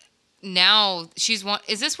think now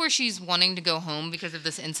is this where she's wanting to go home because of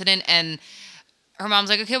this incident? And her mom's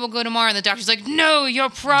like, okay, we'll go tomorrow. And the doctor's like, no, your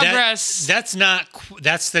progress. That's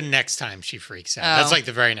the next time she freaks out. That's like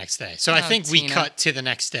the very next day. So I think we cut to the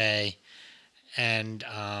next day. And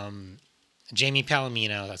Jamie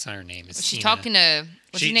Palomino, that's not her name. It's She's Tina. talking to,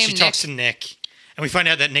 what's his name, She Nick? talks to Nick. And we find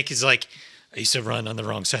out that Nick is like, I used to run on the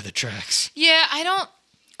wrong side of the tracks. Yeah,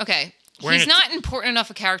 okay. He's not important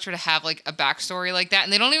enough a character to have like a backstory like that.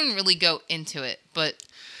 And they don't even really go into it. But,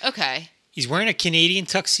 okay. He's wearing a Canadian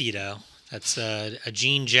tuxedo. That's a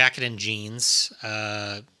jean jacket and jeans.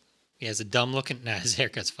 He has a dumb looking. Nah, his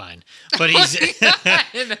haircut's fine. But he's.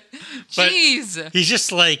 Jeez. He's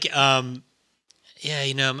just like, yeah,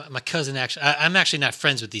 you know, my cousin actually. I'm actually not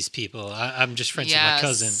friends with these people. I'm just friends with my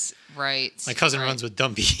cousin. Right. My cousin runs with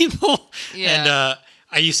dumb people. Yeah. And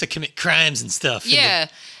I used to commit crimes and stuff. Yeah.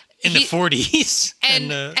 In the 40s.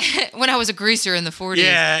 And when I was a greaser in the 40s.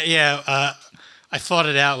 Yeah. I fought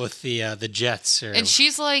it out with the Jets. And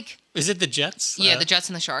she's like. Is it the Jets? Yeah, the Jets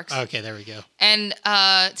and the Sharks. Okay, there we go. And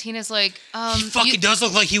Tina's like, he fucking does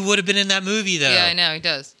look like he would have been in that movie, though. Yeah, I know, he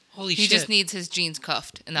does. Holy shit. He just needs his jeans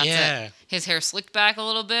cuffed, and that's it. His hair slicked back a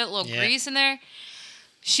little bit, a little grease in there.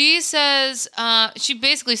 She says, she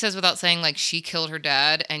basically says without saying, like, she killed her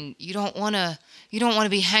dad, and you don't want to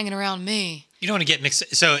be hanging around me. You don't want to get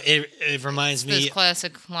mixed. So it reminds me. Those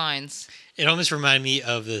classic lines. It almost reminded me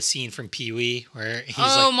of the scene from Pee-wee where he's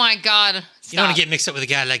like, my God. Stop. You don't want to get mixed up with a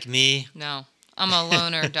guy like me. No. I'm a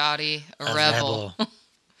loner, Dottie, a rebel.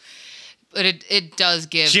 But it does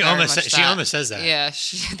give she almost says that. Yeah, I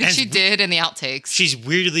think she did in the outtakes. She's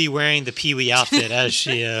weirdly wearing the Pee-wee outfit as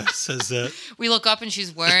she says that. We look up and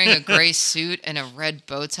she's wearing a gray suit and a red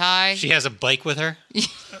bow tie. She has a bike with her.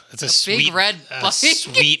 It's a sweet big red bike.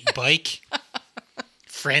 Sweet bike.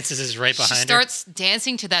 Francis is right behind her. She starts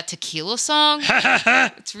dancing to that tequila song.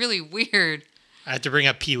 It's really weird. I have to bring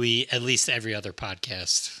up Pee-wee at least every other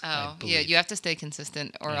podcast. Oh, yeah. You have to stay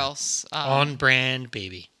consistent or else... on brand,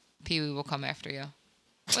 baby. Pee-wee will come after you.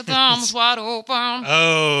 With arms wide open.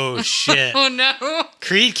 Oh, shit. Oh, no.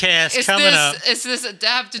 Creedcast coming up. Is this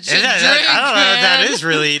AdaptoJenn drink? I don't know if that is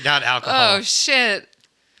really not alcohol. Oh, shit.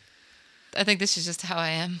 I think this is just how I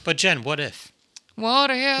am. But, Jen, what if?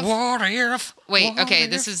 What if? What if? Wait, okay,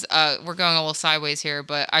 this is, we're going a little sideways here,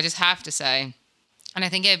 but I just have to say, and I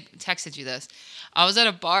think I texted you this. I was at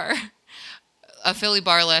a bar, a Philly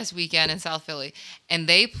bar last weekend in South Philly, and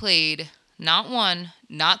they played not one,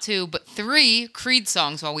 not two, but 3 Creed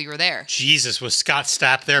songs while we were there. Jesus, was Scott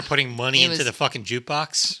Stapp there putting money into the fucking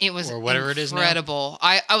jukebox? It was or whatever incredible. It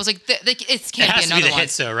is now? I was like, it can't be another one. It has to be the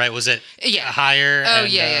hits, though, right? Was it higher? Oh,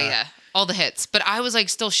 yeah. All the hits. But I was like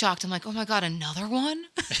still shocked. I'm like, oh my God, another one?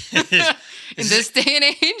 In this day and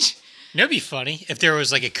age? You know, it'd be funny if there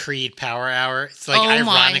was like a Creed Power Hour. It's like,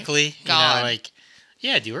 ironically, you know, like,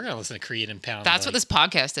 yeah, dude, we're going to listen to Creed and pound. That's what this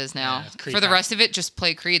podcast is now. Yeah, for the rest of it, just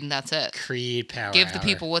play Creed and that's it. Creed Power Give Hour. the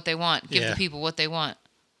people what they want. Give the people what they want.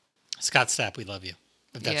 Scott Stapp, we love you.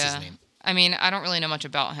 If that's his name. I mean, I don't really know much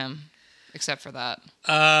about him except for that.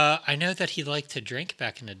 I know that he liked to drink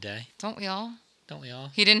back in the day. Don't we all? Don't we all?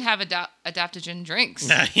 He didn't have AdaptoJenn drinks.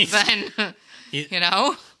 Nice. Then, you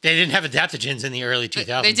know? They didn't have AdaptoJenns in the early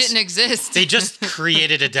 2000s. They didn't exist. They just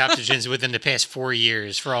created AdaptoJenns within the past 4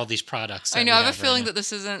 years for all these products. I know. I have a feeling that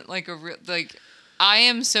this isn't like a real, like, I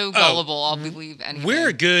am so gullible, I'll believe anything. We're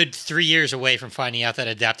a good 3 years away from finding out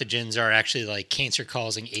that AdaptoJenns are actually like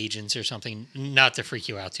cancer-causing agents or something. Not to freak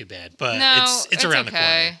you out too bad, but it's around the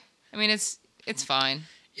corner. I mean, it's fine.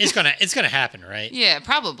 It's gonna happen, right? Yeah,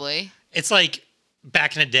 probably. It's like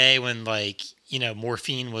back in the day when, like, you know,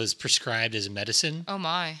 morphine was prescribed as a medicine. Oh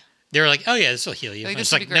my! They were like, "Oh yeah, this will heal you." Like,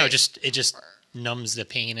 it's like, no, it just numbs the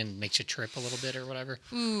pain and makes you trip a little bit or whatever.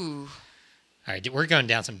 Ooh. All right, we're going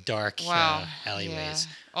down some dark alleyways.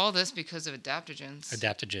 Yeah. All this because of AdaptoJenns.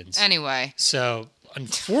 AdaptoJenns. Anyway. So,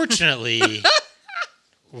 unfortunately,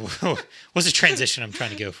 what's the transition I'm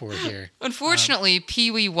trying to go for here? Unfortunately,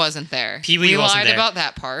 Pee-wee wasn't there. Pee-wee wasn't there. We lied about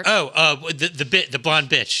that part. Oh, the blonde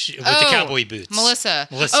bitch with the cowboy boots. Melissa.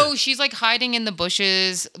 Oh, she's like hiding in the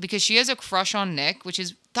bushes because she has a crush on Nick, which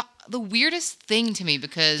is the weirdest thing to me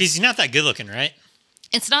because... He's not that good looking, right?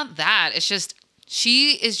 It's not that. It's just...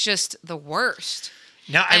 She is just the worst.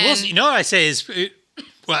 Now, you know what I say is,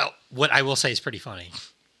 well, what I will say is pretty funny.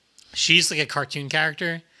 She's like a cartoon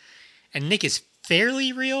character, and Nick is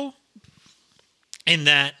fairly real in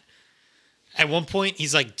that at one point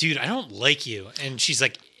he's like, dude, I don't like you. And she's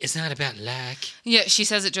like, it's not about like. Yeah, she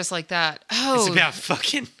says it just like that. Oh. It's about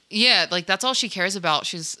fucking. Yeah, like that's all she cares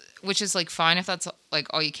about. Which is like fine if that's like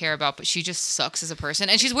all you care about, but she just sucks as a person.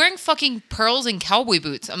 And she's wearing fucking pearls and cowboy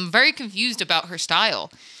boots. I'm very confused about her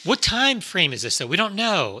style. What time frame is this though? We don't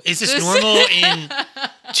know. Is this normal in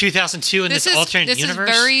 2002 in this alternate universe?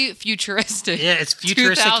 This is very futuristic. Yeah, it's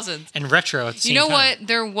futuristic 2000s. and retro at the same time. You know what?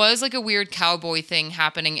 There was like a weird cowboy thing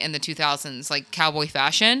happening in the 2000s, like cowboy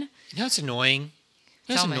fashion. You know what's annoying?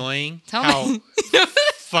 Tell How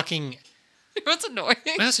fucking... What's annoying?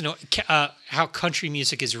 That's annoying. How country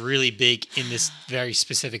music is really big in this very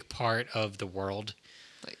specific part of the world.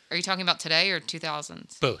 Like, are you talking about today or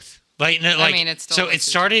 2000s? Both. I mean, it's still. So it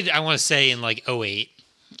started, I want to say, in like 2008.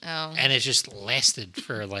 Oh. And it just lasted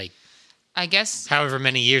for like. I guess. However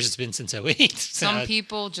many years it's been since 2008. Some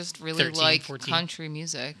people just really 13, like 14. country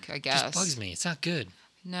music, I guess. It just bugs me. It's not good.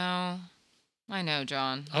 No. I know,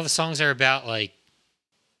 John. All the songs are about like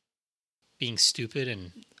being stupid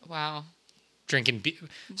and. Wow. Drinking beer.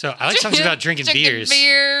 So I like songs about drinking beers.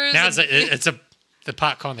 Now it's the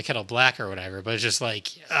pot calling the kettle black or whatever, but it's just like,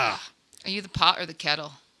 Are you the pot or the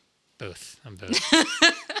kettle? Both. I'm both.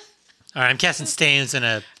 All right, I'm casting stains in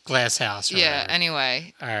a glass house. Yeah.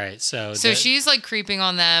 Anyway. All right. So she's like creeping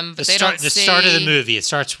on them, but the start of the movie. It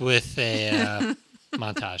starts with a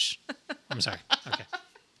montage. I'm sorry. Okay.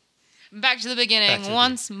 Back to the beginning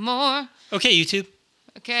once more. Okay, YouTube.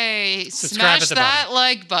 Okay, smash that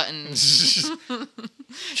like button.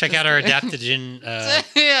 Check out our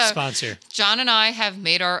AdaptoJenn sponsor. John and I have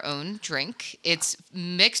made our own drink. It's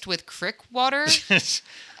mixed with crick water,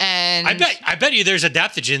 and I bet you there's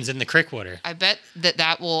adaptogens in the crick water. I bet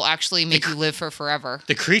that will actually make you live for forever.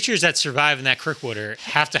 The creatures that survive in that crick water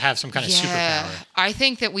have to have some kind of superpower. I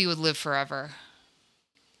think that we would live forever.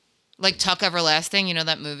 Like Tuck Everlasting, you know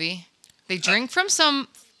that movie? They drink from some.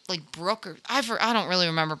 Like brook or I don't really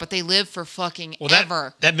remember, but they live for fucking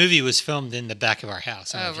ever. That movie was filmed in the back of our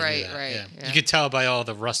house. Oh, right. Yeah. You could tell by all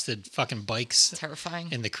the rusted fucking bikes.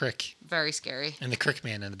 Terrifying. In the crick. Very scary. And the crick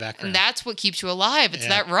man in the background. And that's what keeps you alive. It's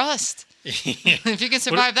that rust. If you can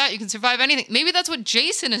survive that, you can survive anything. Maybe that's what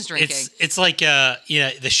Jason is drinking. It's like the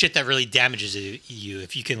shit that really damages you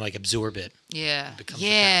if you can like absorb it. Yeah.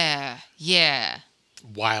 Yeah.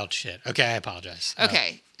 Wild shit. Okay, I apologize.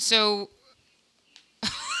 Okay, so.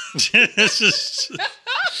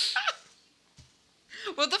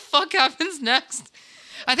 What the fuck happens next?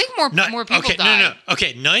 I think more people die. No.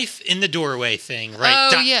 Okay, knife in the doorway thing,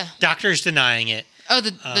 right? Oh, yeah. Doctor's denying it. Oh,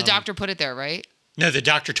 the doctor put it there, right? No, the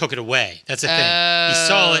doctor took it away. That's the thing. He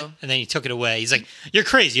saw it, and then he took it away. He's like, you're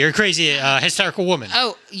crazy. You're a crazy, hysterical woman.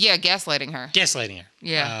 Oh, yeah, gaslighting her.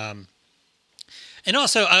 Yeah. And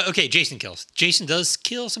also, Jason kills. Jason does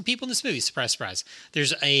kill some people in this movie. Surprise, surprise.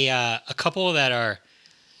 There's a couple that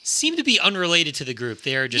seem to be unrelated to the group.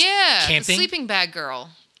 They're just camping. The sleeping bag girl.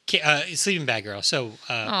 Sleeping bag girl. So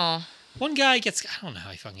one guy gets, I don't know how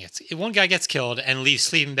he fucking gets, one guy gets killed and leaves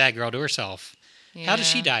sleeping bag girl to herself. Yeah. How does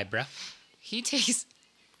she die, bro? He takes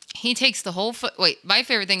the whole foot. Wait, my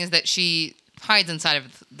favorite thing is that she hides inside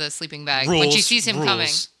of the sleeping bag when she sees him coming.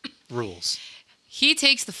 Rules. He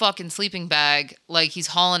takes the fucking sleeping bag like he's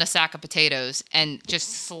hauling a sack of potatoes and just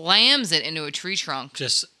slams it into a tree trunk.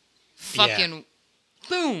 Just fucking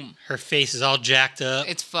boom. Her face is all jacked up.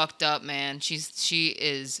 It's fucked up, man. She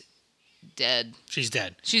is dead. She's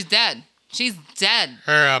dead. She's dead.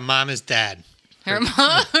 Her mom is dead. Her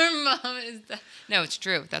mom is dead. No, it's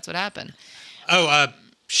true. That's what happened. Oh,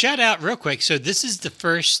 shout out real quick. So this is the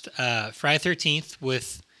first Friday 13th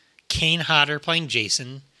with Kane Hodder playing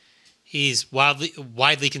Jason. He's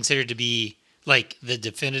widely considered to be like the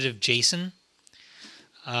definitive Jason.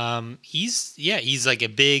 He's like a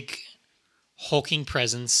big hulking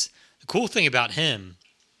presence. The cool thing about him,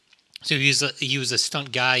 so he was a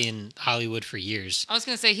stunt guy in Hollywood for years. I was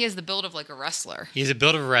gonna say he has the build of like a wrestler. He's a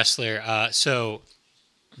build of a wrestler. So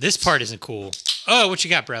this part isn't cool. Oh, what you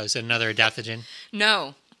got, bro? Is it another AdaptoJenn?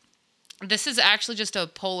 No. This is actually just a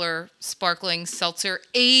polar sparkling seltzer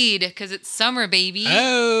aid because it's summer, baby.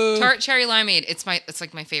 Oh, tart cherry limeade. It's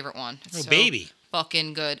like my favorite one. It's baby,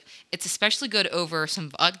 fucking good. It's especially good over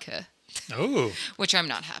some vodka. Oh, which I'm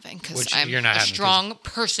not having because I'm a strong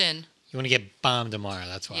person. You want to get bombed tomorrow?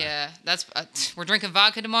 That's why. Yeah, that's we're drinking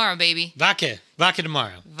vodka tomorrow, baby. Vodka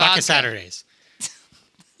tomorrow. Vodka Saturdays.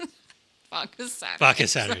 Vodka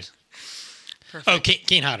Saturdays. Perfect. Oh,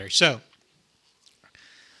 Kane Hodder. So.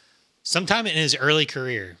 sometime in his early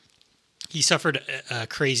career, he suffered a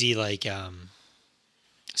crazy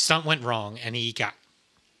stunt went wrong, and he got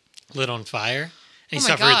lit on fire, and he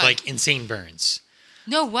suffered like insane burns.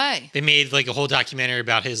 No way. They made like a whole documentary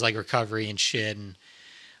about his like recovery and shit. And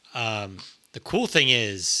the cool thing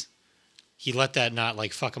is, he let that not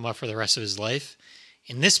like fuck him up for the rest of his life.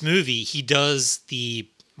 In this movie, he does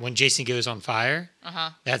when Jason goes on fire.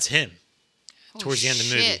 That's him. Towards the end of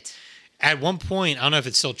the movie. At one point, I don't know if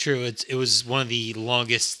it's still true. It was one of the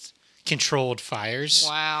longest controlled fires.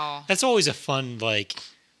 Wow. That's always a fun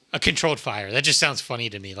a controlled fire. That just sounds funny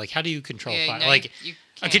to me. Like, how do you control fire? No, like you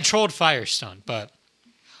a controlled fire stunt, but.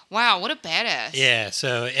 Wow, what a badass. Yeah,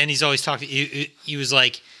 so, and he's always talking, he was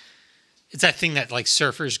like, it's that thing that like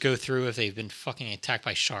surfers go through if they've been fucking attacked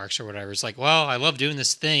by sharks or whatever. It's like, well, I love doing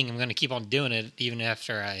this thing. I'm going to keep on doing it even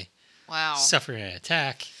after I suffer an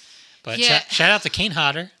attack. But shout out to Kane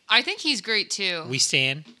Hodder. I think he's great too. We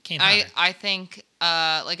stand Kane Hodder. I think,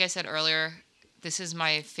 like I said earlier, this is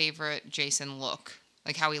my favorite Jason look.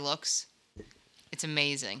 Like how he looks. It's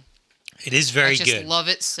amazing. It is very good. I just love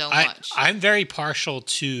it so much. I'm very partial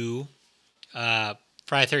to Friday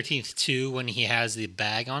 13th 2 when he has the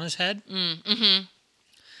bag on his head.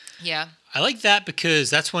 Yeah. I like that because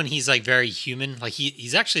that's when he's like very human. Like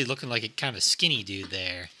he's actually looking like a kind of a skinny dude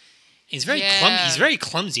there. He's very he's very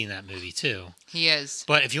clumsy in that movie too. He is.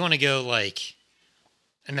 But if you want to go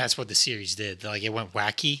and that's what the series did. Like it went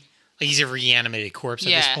wacky. Like he's a reanimated corpse at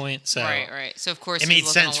this point. So right. So of course it made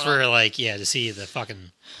sense for to see the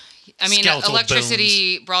fucking. I mean,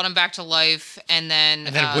 electricity brought him back to life, and then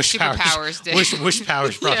wish powers did. Wish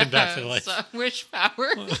powers brought him back to life. So wish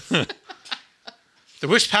powers. The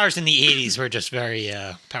wish powers in the 80s were just very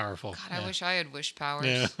powerful. God, I wish I had wish powers.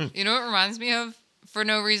 Yeah. You know what it reminds me of? For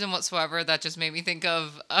no reason whatsoever, that just made me think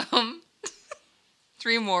of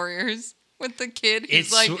Dream Warriors with the kid.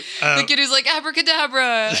 The kid who's like,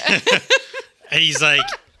 abracadabra. And he's like,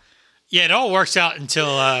 yeah, it all works out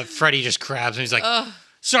until Freddy just grabs him. He's like,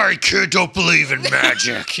 sorry, kid, don't believe in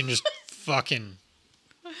magic. And just fucking.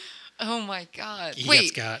 Oh my God.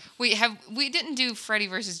 Wait, we didn't do Freddy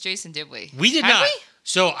versus Jason, did we? We did not.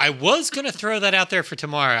 So I was going to throw that out there for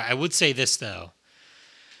tomorrow. I would say this, though.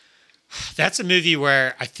 That's a movie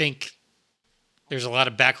where I think there's a lot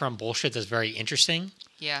of background bullshit that's very interesting.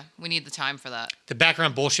 Yeah, we need the time for that. The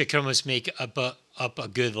background bullshit could almost make up a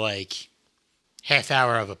good, half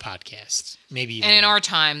hour of a podcast. Maybe even. And in our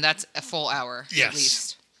time, that's a full hour, at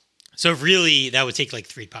least. So really, that would take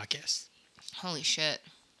 3 podcasts. Holy shit.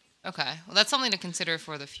 Okay. Well, that's something to consider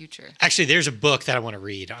for the future. Actually, there's a book that I want to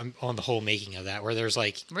read on the whole making of that, where there's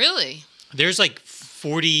Really? There's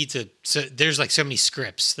 40 to... So there's so many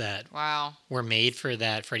scripts that were made for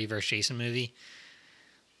that Freddy vs. Jason movie.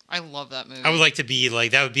 I love that movie. I would like to be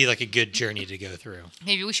that would be a good journey to go through.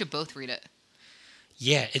 Maybe we should both read it.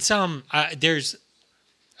 Yeah, it's there's...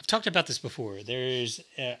 I've talked about this before. There's...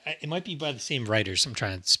 it might be by the same writers. I'm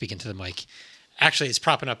trying to speak into the mic. Actually, it's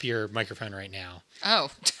propping up your microphone right now. Oh.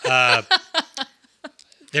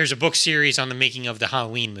 There's a book series on the making of the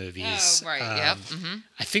Halloween movies. Oh, right. Yep. Mm-hmm.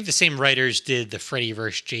 I think the same writers did the Freddy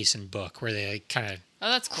vs. Jason book, where they kind of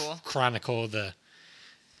that's cool. Chronicle the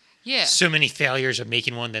so many failures of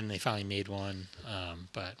making one, then they finally made one.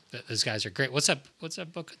 But those guys are great. What's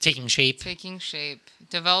that book? Taking Shape. Taking Shape.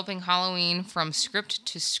 Developing Halloween from script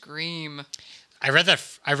to scream. I read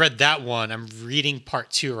that one. I'm reading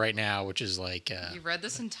part 2 right now, which is you read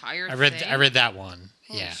this entire thing? I read that one.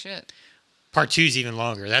 Holy shit. Part 2 is even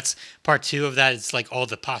longer. That's part 2 of that. It's all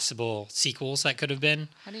the possible sequels that could have been.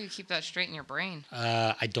 How do you keep that straight in your brain?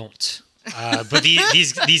 I don't. But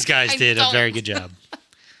these guys did a very good job.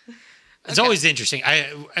 It's always interesting.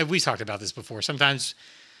 We've talked about this before. Sometimes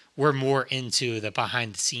we're more into the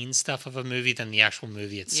behind the scenes stuff of a movie than the actual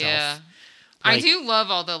movie itself. Yeah. I do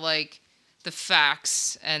love all the the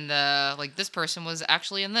facts and the this person was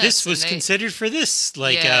actually in this. This was considered for this.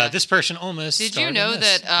 This person almost. Did you know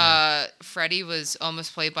that Freddy was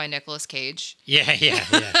almost played by Nicolas Cage? Yeah.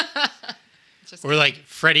 Or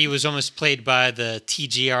Freddy was almost played by the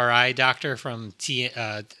TGRI doctor from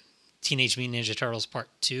Teenage Mutant Ninja Turtles Part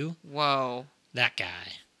 2. Whoa. That guy.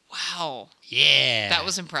 Wow. Yeah. That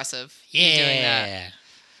was impressive. Yeah. You doing that.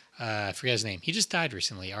 I forget his name. He just died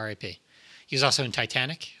recently. R.I.P. He was also in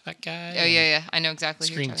Titanic, that guy. Oh, yeah. I know exactly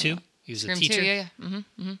who Scream you're 2. About. He was Scream a teacher. 2,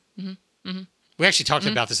 yeah. We actually talked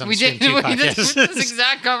about this on the Scream 2 podcast. This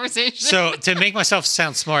exact conversation. So to make myself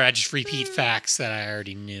sound smart, I just repeat facts that I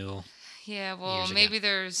already knew. Yeah, well, maybe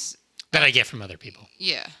there's... That I get from other people.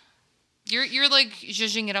 Yeah. You're like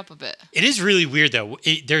zhuzhing it up a bit. It is really weird though.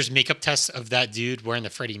 There's makeup tests of that dude wearing the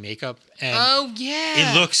Freddy makeup, and oh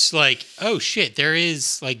yeah, it looks like oh shit. There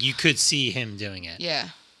is like you could see him doing it. Yeah.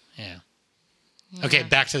 Okay,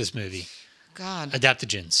 back to this movie. God.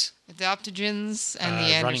 AdaptoJenns. AdaptoJenns and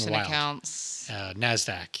the Anderson accounts.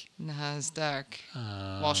 NASDAQ.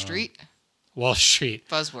 Wall Street. Wall Street.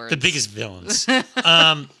 Buzzwords. The biggest villains.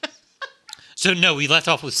 So no, we left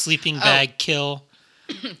off with sleeping bag kill.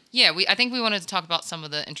 Yeah, I think we wanted to talk about some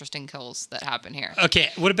of the interesting kills that happen here. Okay,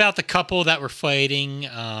 what about the couple that were fighting,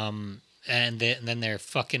 and then they're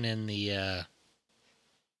fucking in the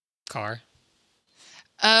car?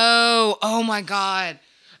 Oh my God.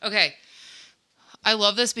 Okay. I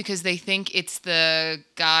love this because they think it's the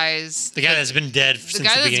guys. The guy that's been dead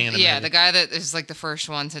since the beginning of the movie. Yeah, the guy that is like the first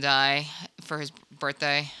one to die for his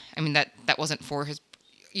birthday. I mean, that wasn't for his.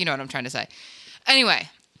 You know what I'm trying to say. Anyway,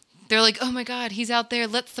 they're like, oh my God, he's out there.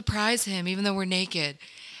 Let's surprise him, even though we're naked.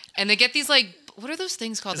 And they get these like, what are those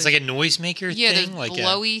things called? It's like a noisemaker thing? Like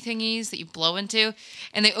blowy thingies that you blow into.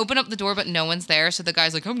 And they open up the door, but no one's there. So the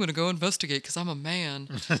guy's like, I'm going to go investigate because I'm a man.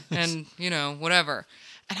 And, whatever.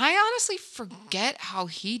 And I honestly forget how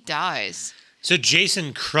he dies. So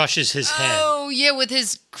Jason crushes his head. Oh, yeah, with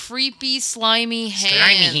his creepy, slimy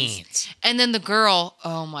hands. And then the girl,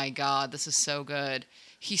 oh my God, this is so good.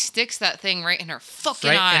 He sticks that thing right in her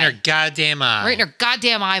fucking eye. Right in her goddamn eye. Right in her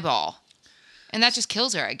goddamn eyeball. And that just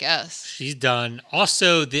kills her, I guess. She's done.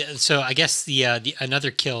 Also, so I guess the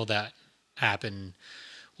another kill that happened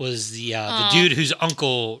was the dude whose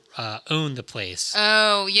uncle owned the place.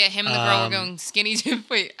 Oh, yeah, him and the girl were going skinny.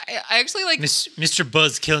 Wait, I actually like... Mr.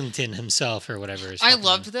 Buzz Killington himself or whatever. I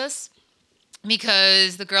loved this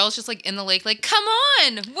because the girl's just like in the lake like, come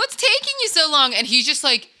on, what's taking you so long? And he's just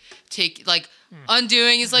like,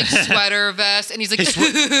 undoing his like sweater vest, and he's like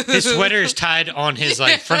his sweater is tied on his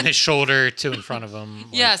like from his shoulder to in front of him. Like,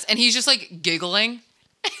 yes, and he's just like giggling,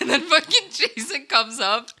 and then fucking Jason comes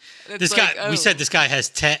up. This guy, we said this guy has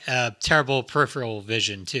terrible peripheral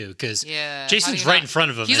vision too, because Jason's right in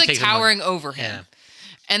front of him. He's like towering over him,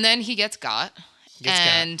 and then he gets got.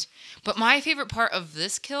 But my favorite part of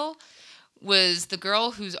this kill was the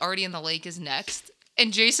girl who's already in the lake is next,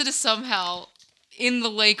 and Jason is somehow in the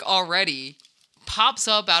lake already, pops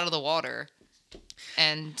up out of the water,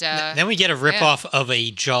 and then we get a ripoff of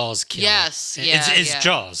a Jaws kill. Yes, it's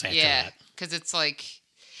Jaws after that. Because it's like,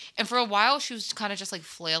 and for a while she was kind of just like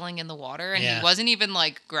flailing in the water, and he wasn't even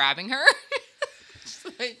like grabbing her.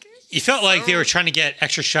 Like, you felt like they were trying to get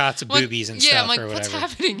extra shots of boobies and stuff. Yeah, I'm like, or what's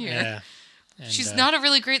happening here? Yeah, and, she's not a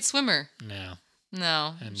really great swimmer.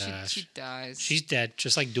 No, and she dies. She's dead,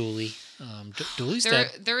 just like Dooley. Dooley's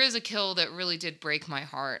dead. There is a kill that really did break my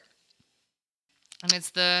heart, and it's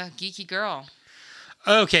the geeky girl.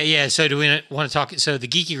 Okay, yeah. So do we want to talk? So the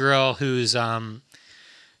geeky girl who's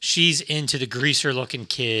she's into the greaser-looking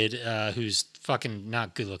kid who's fucking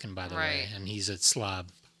not good-looking, by the way, and he's a slob.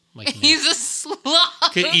 Like he's a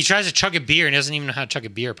slob. He tries to chug a beer and doesn't even know how to chug a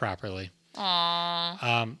beer properly.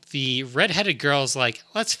 Aww. The redheaded girl's like,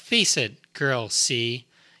 let's face it, girl C,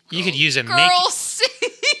 you could use a C.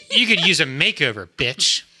 You could use a makeover,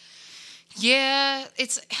 bitch. Yeah,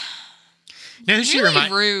 it's really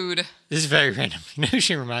rude. This is very random. You know who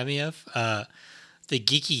she reminded me of? The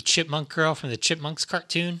geeky chipmunk girl from the Chipmunks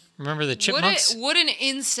cartoon. Remember the Chipmunks? What an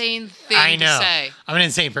insane thing to say. I'm an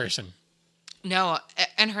insane person. No,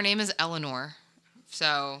 and her name is Eleanor.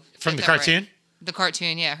 So from the cartoon? Right. The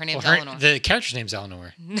cartoon, yeah. Her name's Eleanor. The character's name's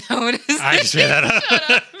Eleanor. No, it isn't. I just made that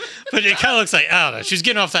up. But it kind of looks like, I don't know. She's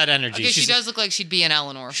getting off that energy. Okay, she does look like she'd be an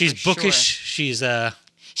Eleanor. She's bookish. Sure.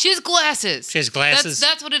 She has glasses. She has glasses.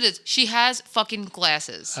 That's what it is. She has fucking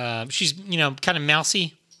glasses. She's, kind of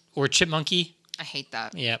mousy or chipmunky. I hate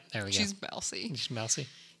that. Yep, there we go. She's mousy. She's mousy.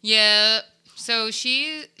 Yeah. So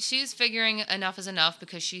she's figuring enough is enough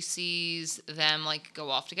because she sees them like go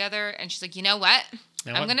off together, and she's like, you know what?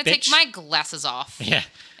 I'm gonna take my glasses off. Yeah.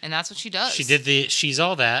 And that's what she does. She did the she's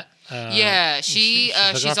all that. She's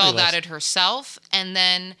all thatted herself, and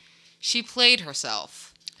then she played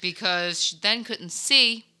herself because she then couldn't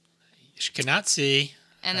see. She could not see.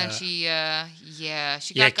 And then she got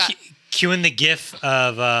cueing the gif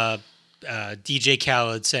of DJ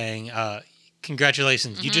Khaled saying,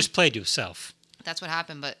 congratulations, you just played yourself. That's what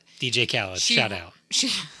happened, but DJ Khaled, shout out.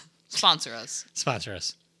 Sponsor us. Sponsor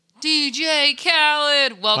us. DJ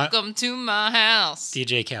Khaled, welcome to my house.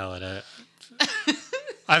 DJ Khaled.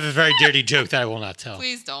 I have a very dirty joke that I will not tell.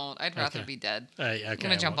 Please don't. I'd rather be dead. Okay, I'm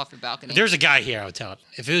going to jump off your balcony. If there's a guy here, I would tell it.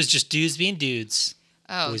 If it was just dudes being dudes.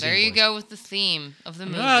 Oh, there you go with the theme of the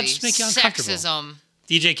movie. No, just make you uncomfortable. Sexism.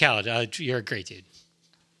 DJ Khaled, you're a great dude.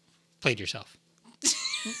 Played yourself.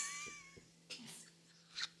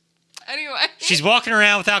 Anyway. She's walking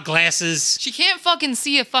around without glasses. She can't fucking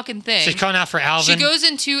see a fucking thing. She's calling out for Alvin. She goes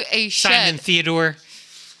into a shed. Simon Theodore.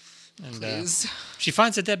 And Please. she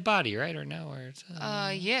finds a dead body, right? Or no?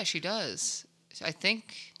 Yeah, she does. I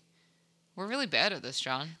think we're really bad at this,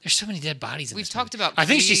 John. There's so many dead bodies in We've this talked movie. about I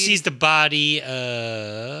think she Creed. sees the body. It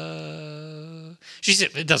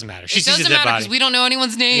doesn't matter. She sees a dead body. Because we don't know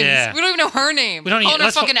anyone's names. Yeah. We don't even know her name. We don't Calling her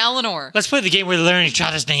let's fucking Eleanor. Let's play the game where they learn each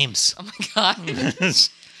other's names. Oh my god.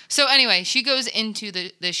 So anyway, she goes into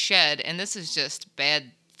the shed, and this is just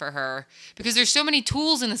bad for her because there's so many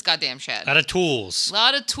tools in this goddamn shed. A lot of tools. A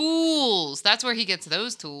lot of tools. That's where he gets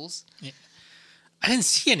those tools. Yeah. I didn't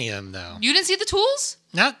see any of them though. You didn't see the tools?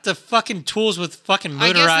 Not the fucking tools with fucking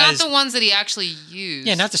motorized. I guess not the ones that he actually used.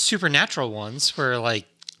 Yeah, not the supernatural ones where like.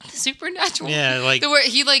 Supernatural. Yeah, like where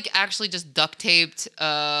he like actually just duct taped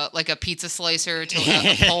like a pizza slicer to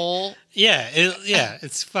a pole. Yeah,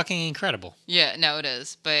 it's fucking incredible. Yeah, no, it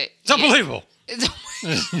is, but it's unbelievable.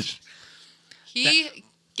 He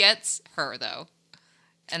gets her though,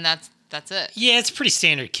 and that's it. Yeah, it's a pretty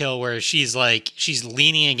standard kill where she's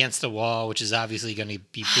leaning against the wall, which is obviously going to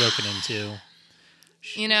be broken into.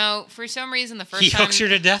 You know, for some reason, the first time... He hooks her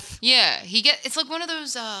to death? Yeah, it's like one of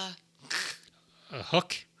those... A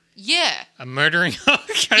hook? Yeah. A murdering hook?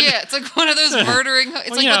 Yeah, it's like one of those murdering hooks.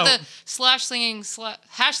 It's like what the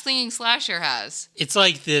hash-slinging slasher has. It's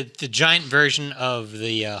like the giant version of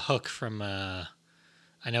the hook from I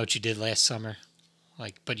Know What You Did Last Summer.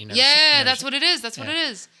 But you know. Yeah, that's what it is. That's what it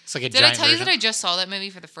is. It's like a Did giant I tell you version. that I just saw that movie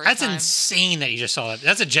for the first time? That's insane that you just saw that.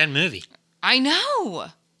 That's a Jenn movie. I know.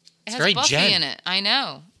 It has very Buffy Jenn. in it. I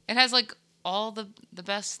know. It has like all the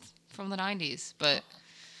best from the 90s, but...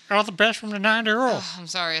 All the best from the 90s. Oh, I'm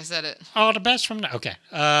sorry, I said it. All the best from the... Okay.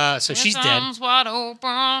 So she's dead. Arms wide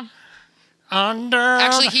open. Under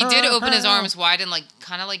Actually, he did open his arms wide and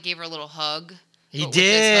kind of gave her a little hug. He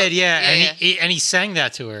did, yeah. Yeah, and he sang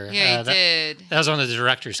that to her. Yeah, he did. That was on the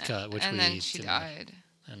director's cut, and then she died.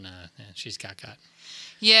 And she's got.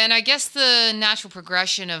 Yeah, and I guess the natural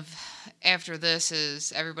progression of after this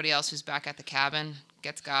is everybody else who's back at the cabin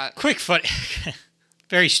gets got. Quick funny,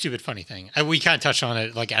 very stupid funny thing. We kind of touched on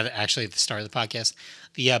it, actually at the start of the podcast.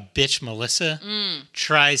 The bitch Melissa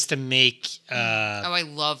tries to make. I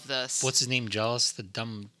love this. What's his name? Jealous? The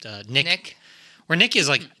dumb Nick. Nick. Where Nick is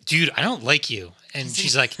like, dude, I don't like you. And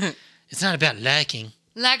she's like, it's not about liking.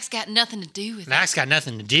 Like's got nothing to do with it. Like's got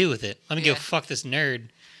nothing to do with it. Let me go fuck this nerd.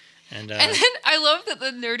 And then I love that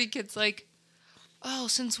the nerdy kid's like, oh,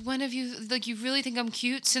 since when have you, you really think I'm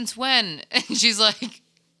cute? Since when? And she's like,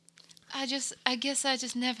 I guess I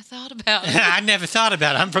just never thought about it. I never thought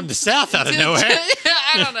about it. I'm from the South out of nowhere.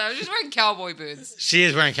 I don't know. She's wearing cowboy boots. She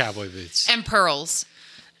is wearing cowboy boots. And pearls.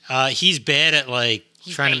 He's bad at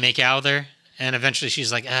trying to make out with her. And eventually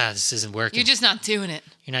she's like, this isn't working. You're just not doing it.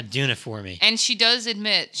 You're not doing it for me. And she does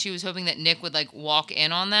admit she was hoping that Nick would walk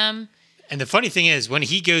in on them. And the funny thing is, when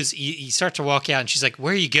he goes, he starts to walk out and she's like,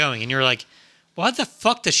 where are you going? And you're like, what the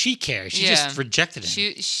fuck does she care? She just rejected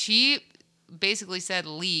him. She basically said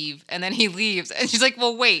leave, and then he leaves. And she's like,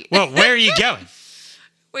 well, wait. Well, where are you going?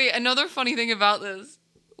 Wait, another funny thing about this.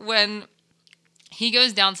 When he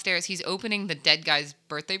goes downstairs, he's opening the dead guy's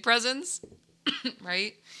birthday presents,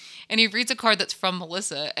 right? And he reads a card that's from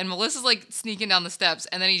Melissa, and Melissa's sneaking down the steps,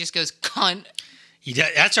 and then he just goes, cunt.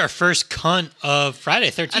 That's our first cunt of Friday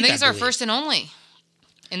 13th. I think it's our first and only.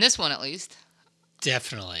 In this one, at least.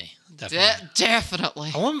 Definitely.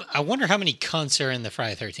 Definitely. I wonder how many cunts are in the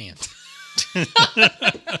Friday 13th. We're going to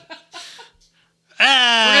do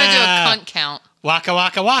a cunt count. Waka,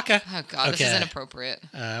 waka, waka. Oh, God, this is inappropriate.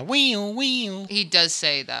 Wee. He does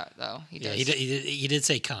say that, though. He does. Yeah, he did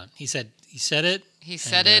say cunt. He said it. He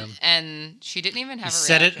said it, and she didn't even have a reaction. He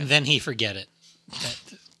said it, and then he forget it.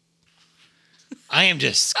 I am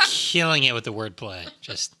just killing it with the wordplay.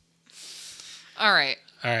 Just. All right.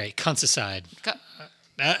 Cunts aside.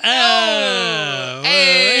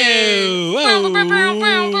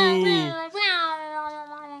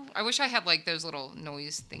 I wish I had those little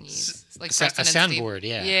noise thingies, a soundboard.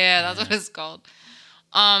 Yeah. Yeah, that's what it's called.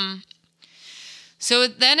 So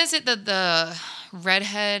then is it the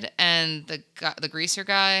redhead and the greaser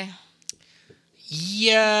guy?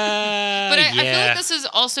 Yeah. But I feel like this is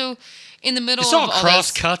also in the middle it's of all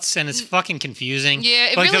cross cuts and it's fucking confusing.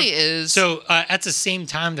 Yeah, it really is. So at the same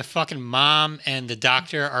time, the fucking mom and the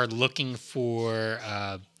doctor are looking for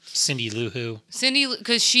Cindy Lou Who. Cindy,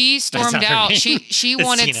 because she stormed out. She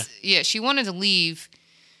wanted, she wanted to leave.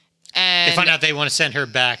 And they find out they want to send her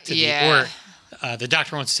back to the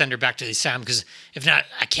doctor wants to send her back to the asylum because if not,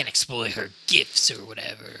 I can't exploit her gifts or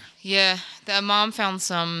whatever. Yeah, the mom found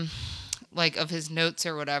some like of his notes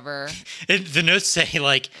or whatever. The notes say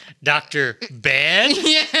like Dr. Bad?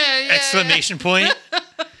 Exclamation point.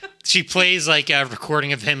 She plays like a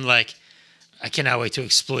recording of him like, I cannot wait to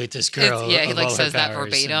exploit this girl. He like says that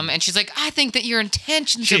verbatim, and she's like, I think that your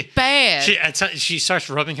intentions are bad. She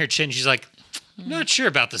starts rubbing her chin. She's like, I'm not sure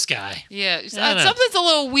about this guy. Yeah, something's a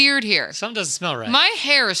little weird here. Something doesn't smell right. My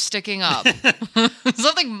hair is sticking up.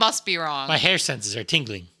 Something must be wrong. My hair senses are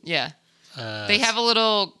tingling. Yeah. They have a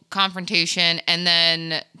little confrontation, and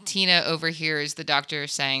then Tina overhears the doctor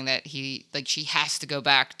saying that she has to go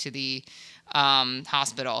back to the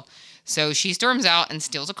hospital. So she storms out and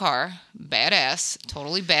steals a car. Badass.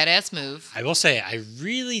 Totally badass move. I will say, I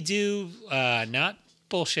really do, not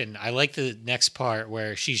bullshitting. I like the next part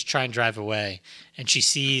where she's trying to drive away and she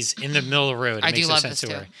sees in the middle of the road, it makes no sense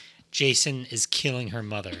to her, Jason is killing her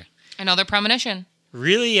mother. Another premonition.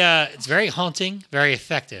 Really, it's very haunting, very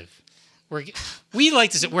effective. We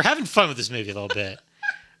like this. We're having fun with this movie a little bit.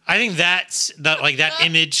 I think that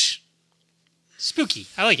image, spooky.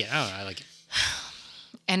 I like it. I don't know. I like it.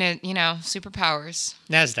 And it, superpowers.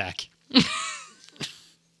 NASDAQ.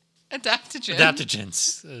 AdaptoJenn.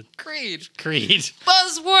 AdaptoJenns. Creed.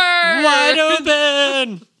 Buzzword. Wide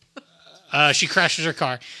open. She crashes her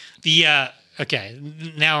car. Okay,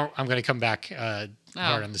 now I'm going to come back hard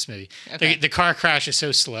on this movie. Okay. The car crash is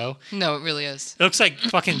so slow. No, it really is. It looks like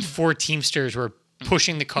fucking 4 Teamsters were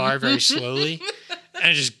pushing the car very slowly.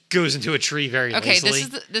 And it just goes into a tree very lazily.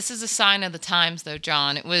 Okay, this is a sign of the times, though,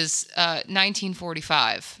 John. It was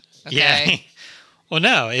 1945. Okay? Yeah. Well,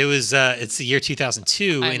 no, it was. It's the year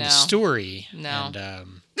 2002 in the story. No.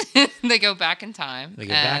 And, they go back in time.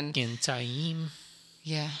 Back in time.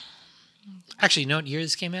 Yeah. Actually, you know what year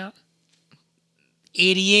this came out?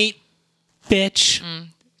 88, bitch.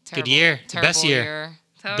 Good year. Best year.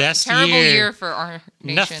 Terrible year for our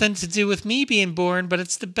nation. Nothing to do with me being born, but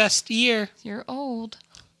it's the best year. You're old.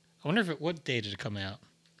 I wonder what day did it come out?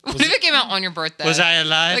 What if it came out on your birthday? Was I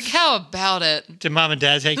alive? Like, how about it? Did Mom and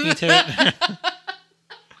Dad take me to it?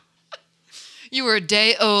 You were a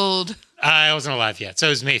day old. I wasn't alive yet, so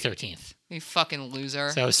it was May 13th. You fucking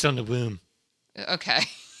loser. So I was still in the womb. Okay.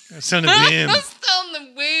 I was still in the womb. I was still in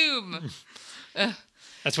the womb.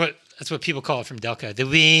 That's what people call it from Delco. The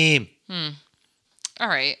womb. All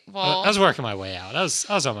right. Well, I was working my way out. I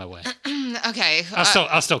was on my way. Okay.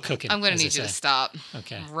 I was still cooking. I'm going to need you to stop.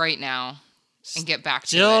 Okay. Right now, and get back to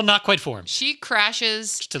it. Still not quite formed. She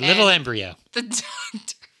crashes. Just a little embryo. The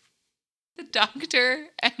doctor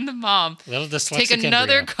and the mom little dyslexic take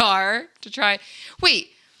another embryo. Car to try.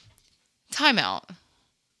 Wait. Time out.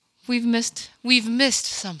 We've missed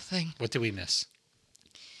something. What did we miss?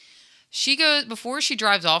 She goes, before she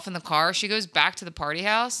drives off in the car, she goes back to the party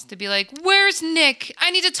house to be like, where's Nick?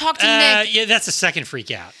 I need to talk to Nick. Yeah, that's the second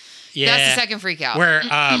freak out. Yeah. That's the second freak out. Where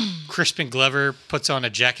Crispin Glover puts on a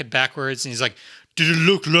jacket backwards and he's like, did it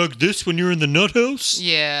look like this when you were in the nut house?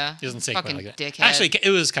 Yeah. He doesn't say fucking quite like that. Dickhead. Actually, it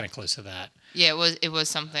was kind of close to that. Yeah, it was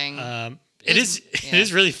something. It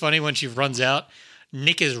is really funny when she runs out.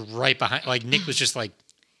 Nick is right behind. Like, Nick was just like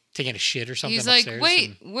taking a shit or something. He's like,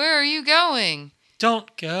 wait, where are you going?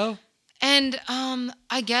 Don't go. And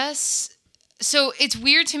I guess, so it's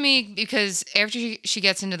weird to me because after she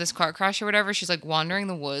gets into this car crash or whatever, she's like wandering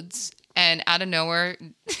the woods and out of nowhere,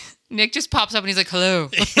 Nick just pops up and he's like, hello.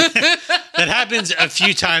 That happens a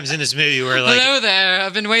few times in this movie where like, hello there,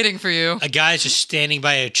 I've been waiting for you. A guy's just standing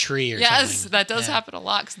by a tree or something. Yes, that does happen a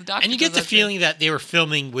lot. Cause the doctor and you get the feeling that they were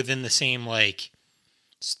filming within the same like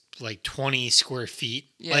 20 square feet.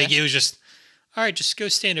 Yeah. Like it was just, all right, just go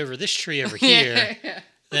stand over this tree over here. Yeah.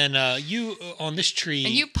 Then you on this tree.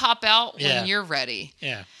 And you pop out when you're ready.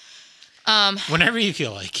 Yeah. Whenever you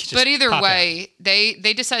feel like. But either way,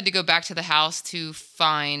 they decide to go back to the house to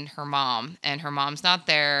find her mom. And her mom's not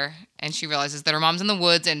there. And she realizes that her mom's in the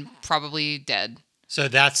woods and probably dead. So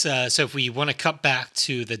that's, so if we want to cut back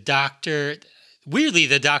to the doctor. Weirdly,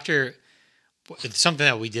 the doctor, something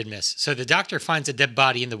that we did miss. So the doctor finds a dead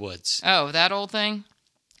body in the woods. Oh, that old thing?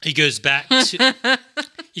 He goes back to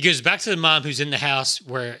the mom who's in the house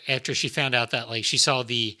where after she found out that like she saw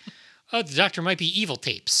the doctor might be evil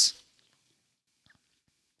tapes.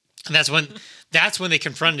 And that's when they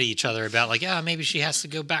confronted each other about like, maybe she has to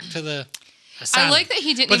go back to the asylum. I like that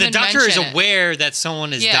he didn't even mention it. But the doctor is aware that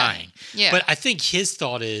someone is dying. Yeah. But I think his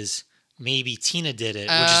thought is maybe Tina did it, which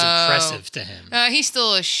is impressive to him. He's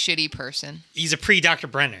still a shitty person. He's a pre-Dr.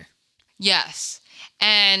 Brenner. Yes.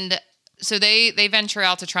 And so they venture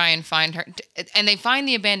out to try and find her, and they find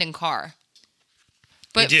the abandoned car.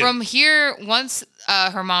 But from here, once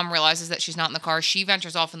her mom realizes that she's not in the car, she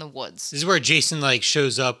ventures off in the woods. This is where Jason like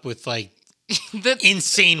shows up with like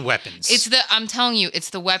insane weapons. I'm telling you, it's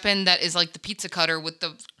the weapon that is like the pizza cutter with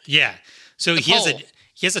the So he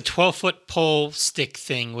has a 12-foot pole stick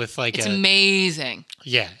thing with like it's amazing.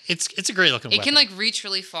 Yeah, it's a great looking weapon. It can like reach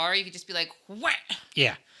really far. You could just be like, whah!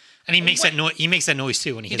 Yeah. And he makes that noise. He makes that noise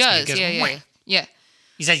too when he hits does. me. He goes, Yeah.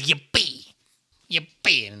 He says, yippee,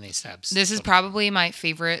 and then he stabs. This is probably my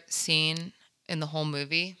favorite scene in the whole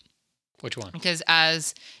movie. Which one? Because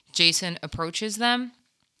as Jason approaches them,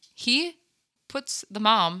 he puts the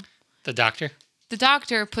mom. The doctor. The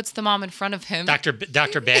doctor puts the mom in front of him. Doctor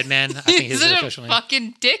Badman. I think He's his official name.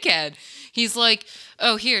 Fucking dickhead. He's like,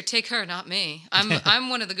 "Oh, here, take her, not me. I'm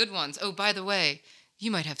one of the good ones. Oh, by the way,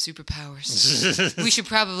 you might have superpowers. We should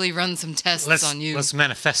probably run some tests on you. Let's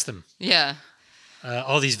manifest them." Yeah.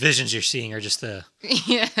 All these visions you're seeing are just a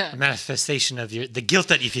manifestation of the guilt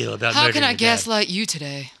that you feel about murdering How can I your gaslight you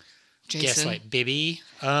today, Jason? Gaslight, baby.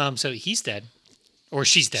 So he's dead. Or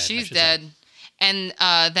she's dead. She's dead. And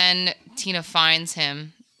then Tina finds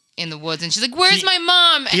him in the woods, and she's like, "Where's my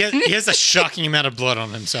mom?" He has a shocking amount of blood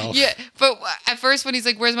on himself. Yeah, but at first when he's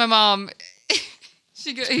like, "Where's my mom?"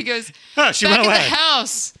 he goes, "Oh, she went away. Back in the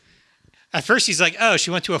house." At first he's like, "Oh,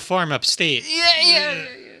 she went to a farm upstate." Yeah.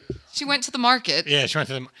 She went to the market. Yeah, she went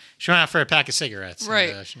out for a pack of cigarettes.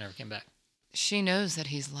 Right. And, she never came back. She knows that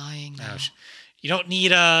he's lying now. You don't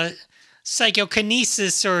need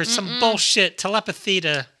psychokinesis or some bullshit telepathy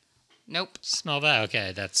to... Nope. Smell that?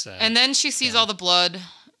 Okay, that's... and then she sees all the blood,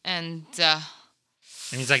 and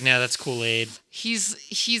he's like, "No, that's Kool-Aid."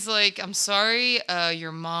 He's like, "I'm sorry,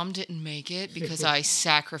 your mom didn't make it because I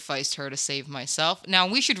sacrificed her to save myself. Now,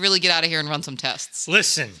 we should really get out of here and run some tests."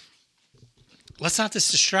 Listen, let's not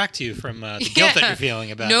distract you from the guilt that you're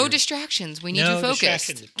feeling about No distractions. We need you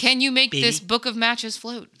focused. Can you make this book of matches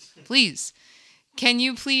float? Please. Can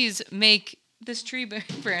you please make this tree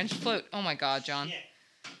branch float? Oh, my God, John. Yeah.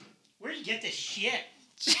 Where'd you get this shit?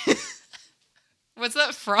 What's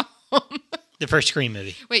that from? The first Scream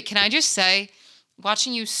movie. Wait, can I just say,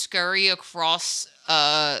 watching you scurry across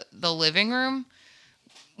the living room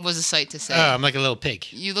was a sight to see. Oh, I'm like a little pig.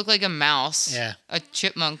 You look like a mouse. Yeah. A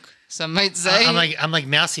chipmunk, some might say. I'm like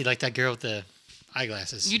mousy, like that girl with the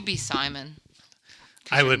eyeglasses. You'd be Simon.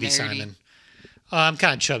 I would be Simon. I'm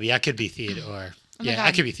kind of chubby. I could be Theodore. God.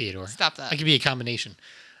 I could be Theodore. Stop that. I could be a combination.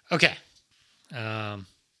 Okay.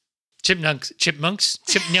 Chipmunks.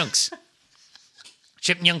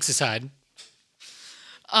 Chipmunks aside.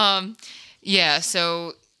 Yeah,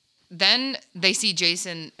 so then they see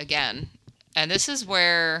Jason again, and this is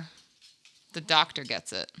where the doctor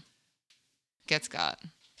gets got.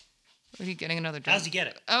 Are you getting another drink? How's he get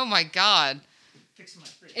it? Oh my God. Fixing my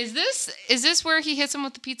fridge. Is this where he hits him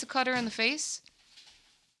with the pizza cutter in the face?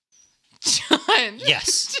 John.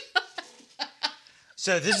 Yes.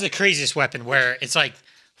 So this is the craziest weapon where it's like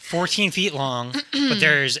 14 feet long, but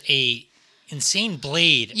there's a insane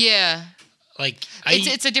blade. Yeah. Like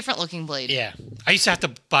it's a different looking blade. Yeah. I used to have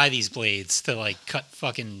to buy these blades to like cut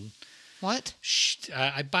fucking... What?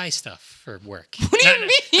 I buy stuff for work. What do you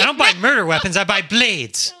mean? I don't buy murder weapons. I buy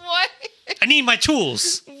blades. What? I need my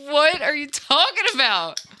tools. What are you talking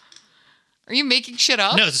about? Are you making shit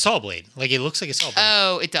up? No, it's a saw blade. Like, it looks like a saw blade.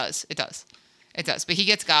 Oh, it does. But he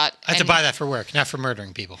gets got. I have to buy that for work, not for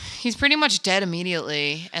murdering people. He's pretty much dead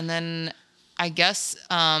immediately. And then, I guess,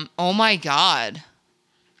 oh my God.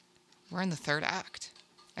 We're in the third act,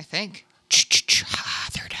 I think.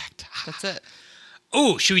 Third act. That's it.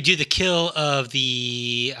 Oh, should we do the kill of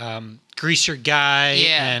the greaser guy?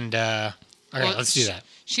 Yeah. And, all right, let's do that.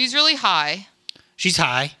 She's really high. She's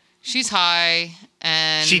high.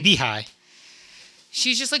 And... She'd be high.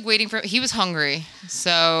 She's just, like, waiting for... He was hungry,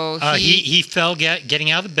 so he fell getting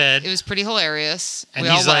out of the bed. It was pretty hilarious. And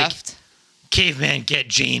we he's all like, left. "Caveman, get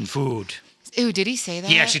Jane food." Ew, did he say that?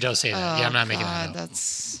 He actually does say that. Oh, Yeah, I'm not making that up.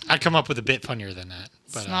 I'd come up with a bit funnier than that.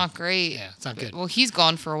 But, it's not great. Yeah, it's not good. Well, he's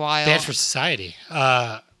gone for a while. Bad for society.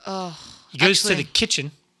 He goes to the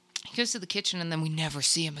kitchen. He goes to the kitchen, and then we never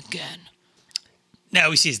see him again. No,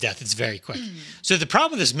 we see his death. It's very quick. So the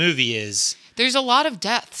problem with this movie is... There's a lot of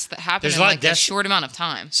deaths that happen in like a short amount of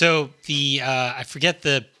time. So the... I forget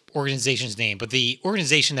the organization's name, but the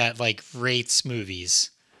organization that like rates movies,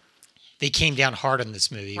 they came down hard on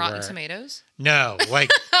this movie. Rotten Tomatoes? No,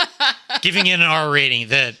 like giving it an R rating.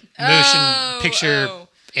 The Motion Picture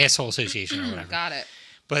Asshole Association or whatever. Got it.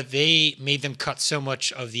 But they made them cut so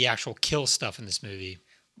much of the actual kill stuff in this movie.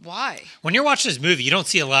 Why? When you're watching this movie, you don't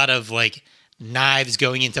see a lot of like knives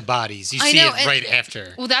going into bodies. You see it right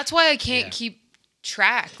after. Well, that's why I can't keep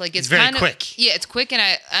track. Like it's very kind of quick. Yeah, it's quick,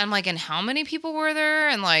 and I'm like, and how many people were there?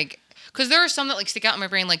 And like, because there are some that like stick out in my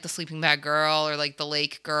brain, like the sleeping bag girl or like the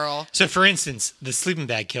lake girl. So, for instance, the sleeping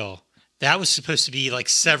bag kill. That was supposed to be like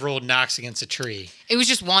several knocks against a tree. It was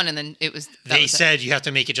just one, and then it was... They said you have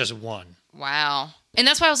to make it just one. Wow. And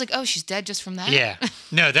that's why I was like, oh, she's dead just from that? Yeah.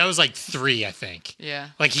 No, that was like 3, I think. Yeah.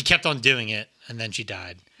 Like he kept on doing it, and then she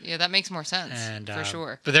died. Yeah, that makes more sense, for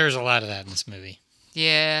sure. But there's a lot of that in this movie.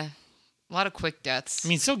 Yeah. A lot of quick deaths. I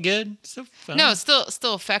mean, still good. Still fun. No, it's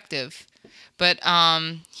still effective. But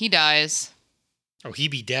he dies. Oh, he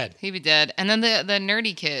be dead. He be dead. And then the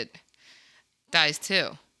nerdy kid dies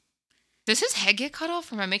too. Does his head get cut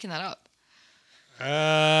off, or am I making that up?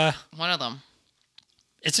 One of them.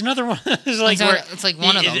 It's another one. It's like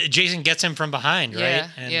one of them. Jason gets him from behind, right?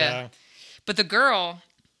 Yeah, yeah. But the girl,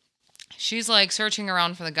 she's like searching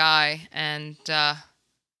around for the guy, and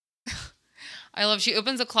she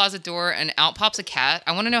opens the closet door, and out pops a cat.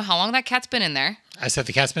 I want to know how long that cat's been in there. I said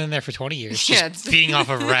the cat's been in there for 20 years. Yeah, just feeding off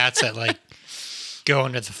of rats that like go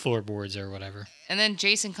under the floorboards or whatever. And then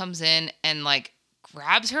Jason comes in and like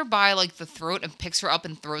grabs her by like the throat and picks her up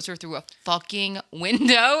and throws her through a fucking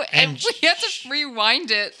window. And we have to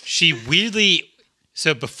rewind it. She weirdly...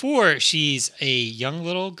 So before, she's a young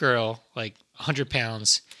little girl, like 100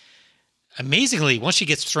 pounds. Amazingly, once she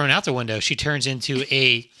gets thrown out the window, she turns into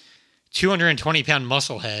a 220-pound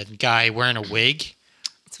musclehead guy wearing a wig.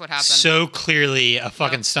 That's what happened. So clearly a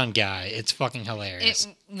fucking stunt guy. It's fucking hilarious.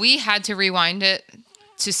 We had to rewind it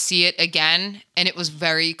to see it again, and it was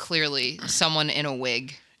very clearly someone in a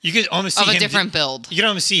wig. You could almost see of a different build. You could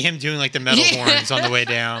almost see him doing like the metal horns on the way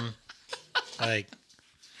down. Like,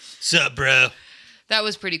 sup, bro? That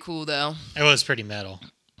was pretty cool, though. It was pretty metal.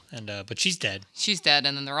 And but she's dead. She's dead,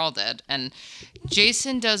 and then they're all dead. And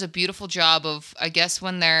Jason does a beautiful job of, I guess,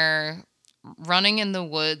 when they're running in the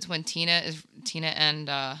woods, when Tina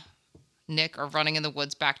and Nick are running in the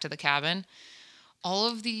woods back to the cabin, all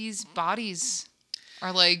of these bodies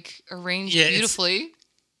are like arranged beautifully.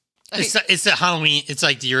 It's the Halloween. It's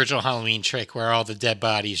like the original Halloween trick where all the dead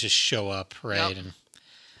bodies just show up, right? Yep.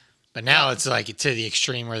 But now it's like to the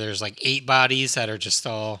extreme where there's like 8 bodies that are just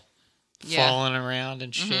all falling around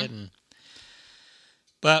and shit. Mm-hmm.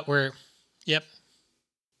 But we're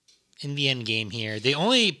in the end game here. The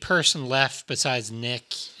only person left besides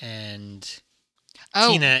Nick and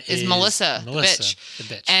Tina is Melissa, the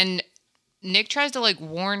bitch. And Nick tries to like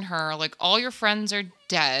warn her, like, all your friends are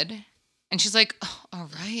dead. And she's like, oh, all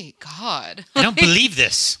right, God. I don't believe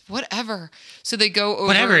this. Whatever. So they go over.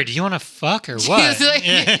 Whatever. Do you want to fuck or what?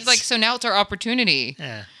 She's like, so now it's our opportunity.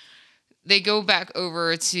 Yeah. They go back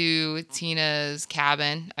over to Tina's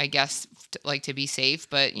cabin, I guess, to be safe.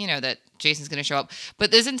 But you know that Jason's going to show up.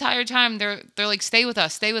 But this entire time, they're like, stay with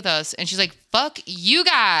us. And she's like, fuck you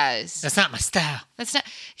guys. That's not my style.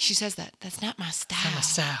 She says that. That's not my style. Not my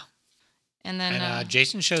style. And then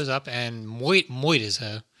Jason shows up and moitas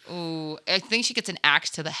her. Ooh, I think she gets an axe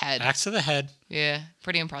to the head. Axe to the head. Yeah,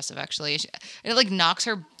 pretty impressive, actually. It like knocks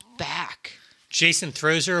her back. Jason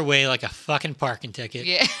throws her away like a fucking parking ticket.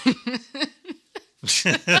 Yeah.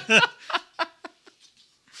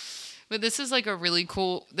 But this is like a really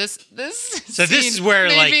cool. This is where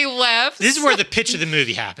made me laugh. This is where the pitch of the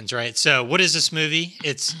movie happens, right? So, what is this movie?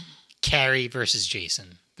 It's Carrie versus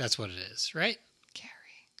Jason. That's what it is, right?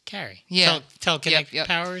 Carrie. Yeah. Telekinetic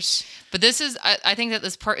powers. But this is, I think that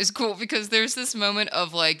this part is cool because there's this moment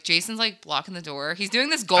of like, Jason's like blocking the door. He's doing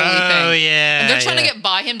this goalie thing. Oh, yeah. And they're trying to get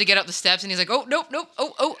by him to get up the steps. And he's like, oh, nope.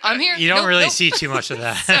 Oh, I'm here. You don't really see too much of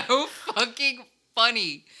that. So fucking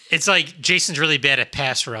funny. It's like Jason's really bad at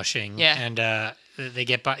pass rushing. Yeah. And they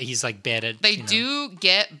get by. He's like bad at. They do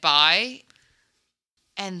get by.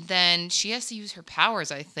 And then she has to use her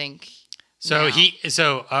powers, I think.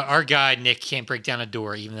 So our guy Nick can't break down a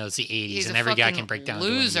door, even though it's the 80s, and every guy can break down a door.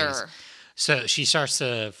 Loser. So she starts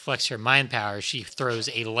to flex her mind power. She throws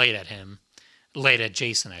a light at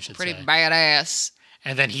Jason, I should say. Pretty badass.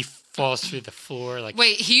 And then he falls through the floor.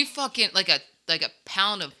 Wait, he fucking like a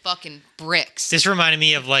pound of fucking bricks. This reminded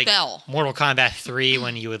me of like Mortal Kombat 3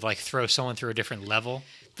 when you would like throw someone through a different level.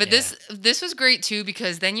 But this was great too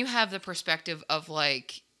because then you have the perspective of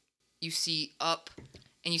like you see up.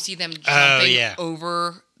 And you see them jumping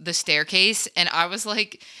over the staircase. And I was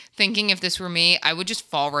like thinking if this were me, I would just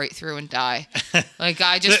fall right through and die. Like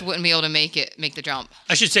I just wouldn't be able to make the jump.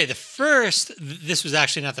 I should say this was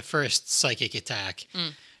actually not the first psychic attack.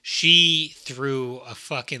 She threw a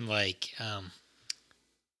fucking like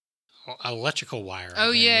electrical wire.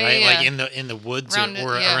 Oh, yeah, right? Yeah. Like in the woods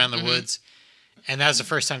around the woods. And that was the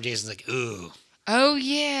first time Jason's like, ooh. Oh,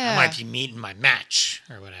 yeah. I might be meeting my match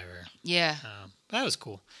or whatever. Yeah. That was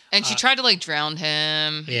cool. And she tried to like drown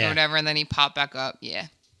him or whatever, and then he popped back up. Yeah.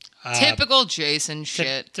 Typical Jason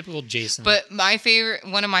shit. Typical Jason. But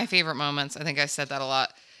one of my favorite moments, I think I said that a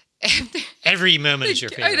lot, Every moment is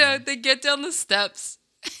your favorite. I know. They get down the steps.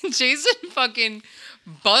 Jason fucking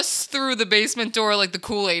busts through the basement door like the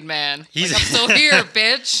Kool-Aid man. He's like, I'm still here,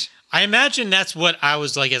 bitch. I imagine that's what I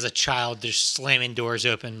was like as a child, just slamming doors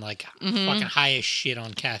open, like fucking high as shit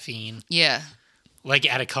on caffeine. Yeah. Like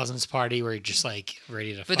at a cousin's party where you're just like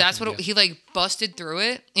ready to. But that's what he like busted through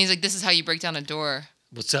it. And he's like, "This is how you break down a door."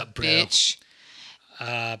 What's up, bro? Bitch.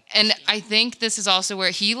 And I think this is also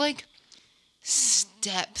where he like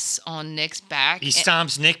steps on Nick's back. He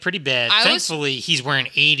stomps Nick pretty bad. Thankfully, he's wearing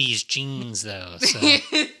 80s jeans though. So.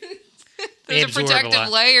 There's a protective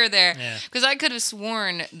layer there. Because I could have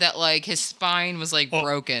sworn that like his spine was like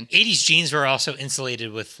broken. 80s jeans were also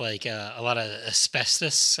insulated with like a lot of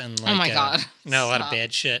asbestos and like. Oh my God. No, a lot of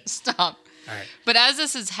bad shit. Stop. All right. But as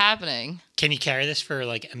this is happening. Can you carry this for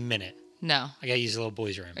like a minute? No. I gotta use the little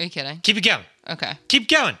boys' room. Are you kidding? Keep it going. Okay. Keep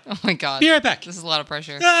going. Oh my God. Be right back. This is a lot of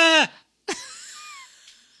pressure. Ah!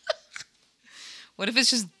 What if it's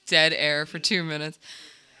just dead air for 2 minutes?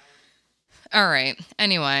 All right.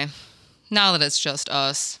 Anyway. Now that it's just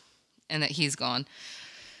us and that he's gone,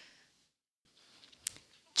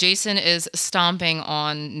 Jason is stomping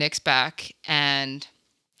on Nick's back. And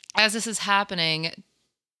as this is happening,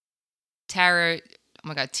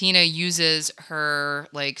 Tina uses her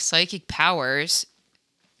like psychic powers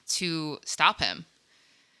to stop him.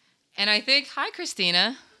 And I think, hi,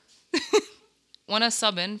 Christina. Want to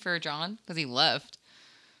sub in for John? Because he left.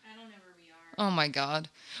 I don't know where we are. Oh my God.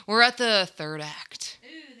 We're at the third act.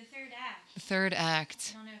 Ooh, the third act. The third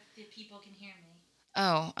act. I don't know if the people can hear me.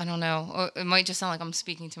 Oh, I don't know. It might just sound like I'm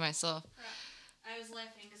speaking to myself. I was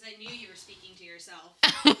laughing because I knew you were speaking to yourself.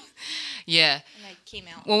 Yeah. And I came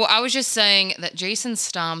out. Well, I was just saying that Jason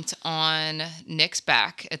stomped on Nick's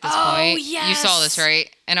back at this point. Oh, yes. You saw this, right?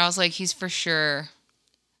 And I was like, he's for sure,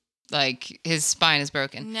 like, his spine is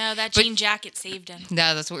broken. No, that jean jacket saved him.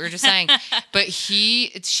 No, that's what we were just saying. But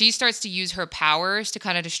she starts to use her powers to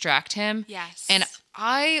kind of distract him. Yes. And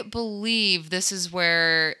I believe this is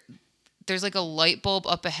where there's like a light bulb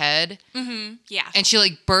up ahead. Mm-hmm. Yeah. And she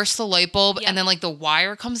like bursts the light bulb and then like the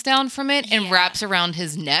wire comes down from it and wraps around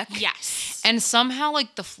his neck. Yes. And somehow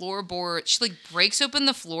like the floorboard, she like breaks open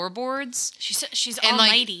the floorboards. She's and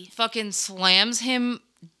almighty. Like fucking slams him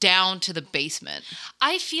down to the basement.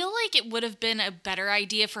 I feel like it would have been a better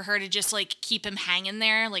idea for her to just like keep him hanging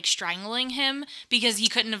there, like strangling him, because he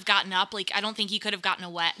couldn't have gotten up. Like, I don't think he could have gotten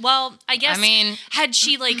away. Well, I guess had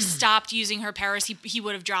she like stopped using her powers, he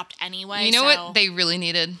would have dropped anyway. You know what? They really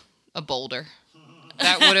needed a boulder.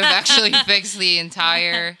 That would have actually fixed the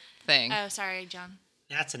entire thing. Oh, sorry, John.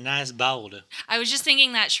 That's a nice boulder. I was just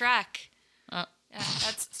thinking that Shrek.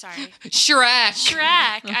 That's sorry. Shrek.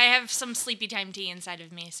 I have some sleepy time tea inside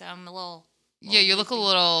of me, so I'm a little. Yeah, you look a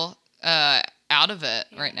little out of it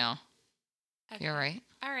right now. Okay. You're right.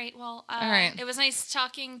 All right. Well, all right. It was nice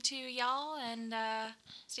talking to y'all, and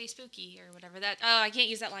stay spooky or whatever that. Oh, I can't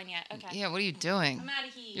use that line yet. Okay. Yeah. What are you doing? I'm out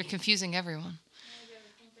of here. You're confusing everyone.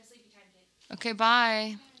 Okay.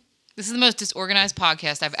 Bye. This is the most disorganized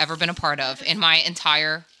podcast I've ever been a part of in my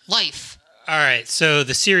entire life. All right, so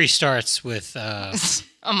the series starts with a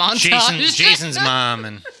montage. Jason's mom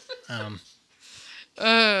and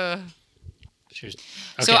okay.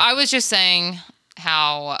 So I was just saying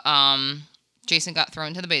how Jason got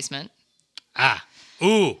thrown to the basement.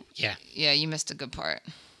 Ooh, yeah. Yeah, you missed a good part.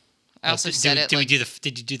 I also said it. Did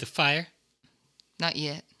you do the fire? Not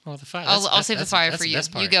yet. Well, the fire. I'll save the fire for you.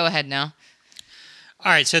 You go ahead now.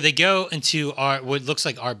 All right, so they go into what looks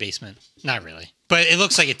like our basement. Not really. But it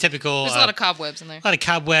looks like a typical... There's a lot of cobwebs in there. A lot of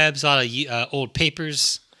cobwebs, a lot of old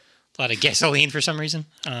papers, a lot of gasoline for some reason.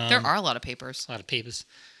 There are a lot of papers. A lot of papers.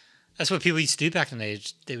 That's what people used to do back in the day.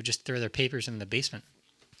 They would just throw their papers in the basement.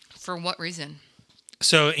 For what reason?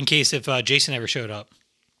 So in case if Jason ever showed up,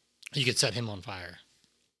 you could set him on fire.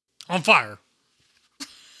 On fire!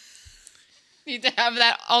 You need to have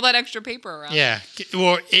all that extra paper around. Yeah.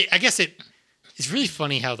 Well, I guess it's really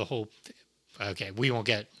funny how the whole... Okay,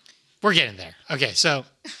 we're getting there. Okay, so...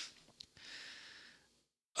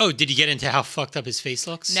 Oh, did you get into how fucked up his face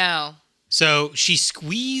looks? No. So she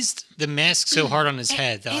squeezed the mask so hard on his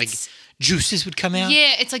head that like juices would come out?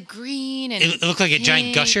 Yeah, it's like green and it looked like a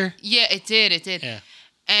giant gusher? Yeah, it did. Yeah.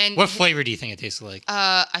 And what flavor do you think it tasted like?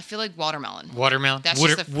 I feel like watermelon. Watermelon? That's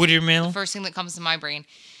watermelon? The first thing that comes to my brain.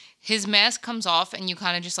 His mask comes off and you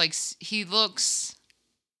kind of just like... He looks...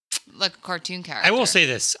 like a cartoon character. I will say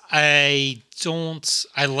this. I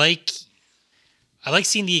like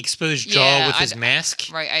seeing the exposed jaw with his mask.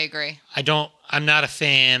 Right, I agree. I'm not a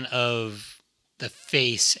fan of the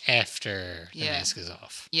face after the mask is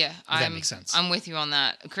off. Yeah. That makes sense. I'm with you on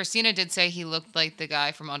that. Christina did say he looked like the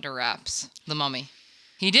guy from Under Wraps, the mummy.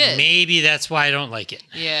 He did. Maybe that's why I don't like it.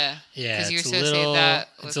 Yeah. Yeah. Because you associate that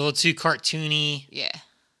with... It's a little too cartoony. Yeah.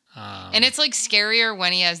 And it's like scarier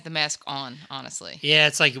when he has the mask on, honestly. Yeah,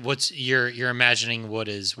 it's like you're imagining what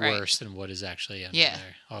is worse than what is actually under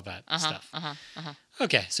there. All that stuff.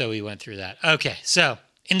 Okay, so we went through that. Okay, so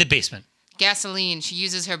in the basement. Gasoline. She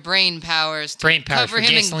uses her brain powers to cover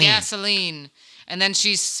him in gasoline. And then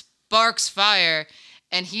she sparks fire.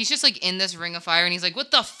 And he's just like in this ring of fire. And he's like,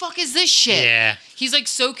 what the fuck is this shit? Yeah. He's like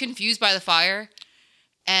so confused by the fire.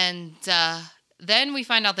 And then we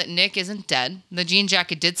find out that Nick isn't dead. The jean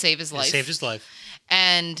jacket did save his life. It saved his life.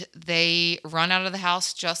 And they run out of the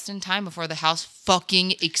house just in time before the house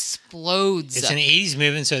fucking explodes. It's an 80s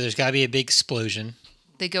movie, so there's got to be a big explosion.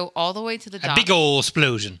 They go all the way to the dock. A big old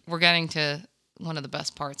explosion. We're getting to one of the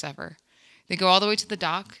best parts ever. They go all the way to the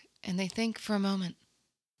dock, and they think for a moment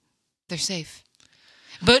they're safe.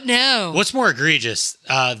 But no. What's more egregious,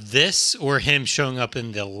 this or him showing up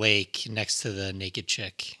in the lake next to the naked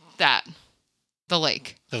chick? That. The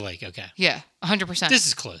lake. The lake, okay. Yeah, 100%. This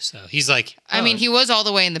is close, though. He's like... I mean, he was all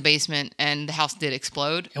the way in the basement, and the house did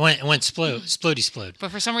explode. It went explode.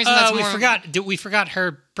 But for some reason, that's more... We forgot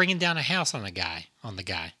her bringing down a house on the guy.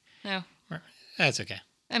 No. That's okay.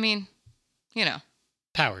 I mean, you know.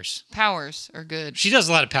 Powers are good. She does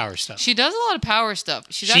a lot of power stuff. She's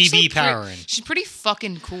powering. She's pretty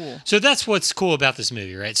fucking cool. So that's what's cool about this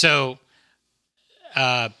movie, right? So,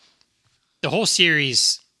 the whole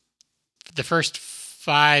series, the first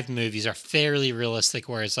 5 movies are fairly realistic,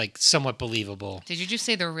 where it's like somewhat believable. Did you just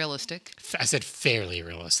say they're realistic? I said fairly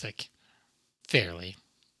realistic. Fairly.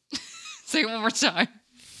 Say it one more time.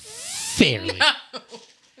 Fairly.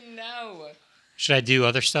 No. Should I do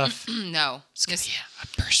other stuff? No. It's going to be a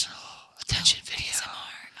personal attention video.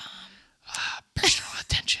 Personal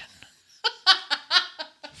attention.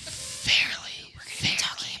 Fairly. We're going to be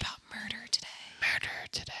talking about murder today.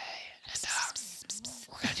 And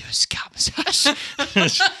we're going to do a scalp massage.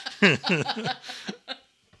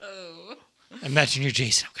 Oh. Imagine you're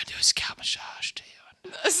Jason. I'm going to do a scalp massage to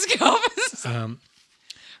you. A scalp massage? I'm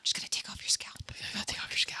just going to take off your scalp. I'm going to take off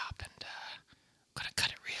your scalp and I'm going to cut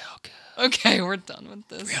it real good. Okay, we're done with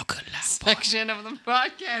this real good section of the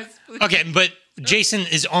podcast. Please. Okay, but Jason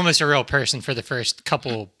is almost a real person for the first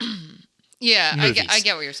couple Yeah, movies. I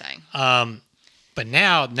get what you're saying. But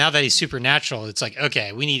now that he's supernatural, it's like,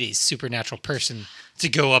 okay, we need a supernatural person to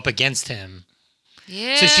go up against him.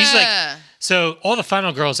 Yeah. So she's like, so all the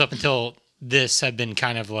final girls up until this have been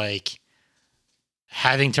kind of like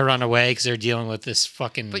having to run away because they're dealing with this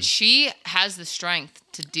fucking... But she has the strength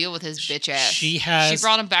to deal with his bitch ass. She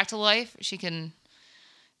brought him back to life. She can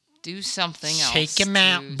do something else. Take him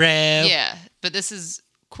out, bro. Yeah, but this is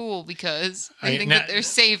cool because they think that they're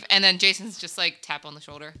safe. And then Jason's just like, tap on the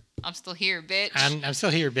shoulder. I'm still here, bitch. I'm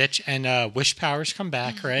still here, bitch. And wish powers come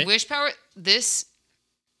back, right? Wish power.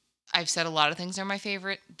 I've said a lot of things are my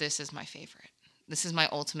favorite. This is my favorite. This is my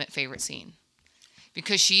ultimate favorite scene.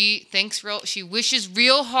 Because she wishes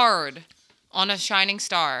real hard on a shooting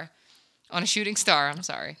star. I'm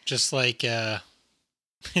sorry. Just like,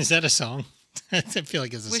 is that a song? I feel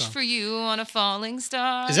like it's a song. Wish for you on a falling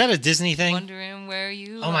star. Is that a Disney thing? Wondering where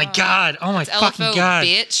you are. Oh my God. Oh my fucking LFO, God.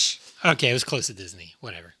 Bitch. Okay, it was close to Disney.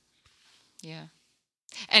 Whatever. Yeah.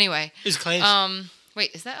 Anyway. It was close.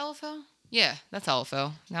 Wait, is that LFO? Yeah, that's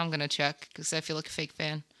LFO. Now I'm going to check because I feel like a fake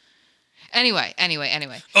fan. Anyway.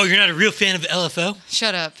 Oh, you're not a real fan of LFO?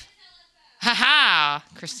 Shut up. Ha-ha!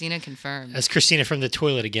 Christina confirmed. That's Christina from the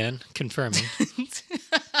toilet again, confirming.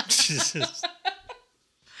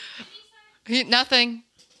 Nothing,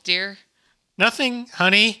 dear. Nothing,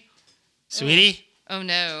 honey. Sweetie. Oh,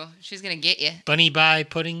 no. She's going to get you. Bunny pie,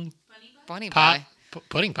 pudding. Bunny pop. pie.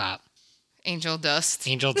 Pudding pop. Angel dust.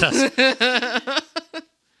 Angel dust.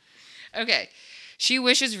 Okay. She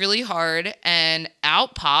wishes really hard, and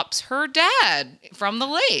out pops her dad from the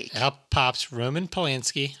lake. Out pops Roman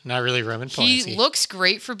Polanski. Not really Roman Polanski. He looks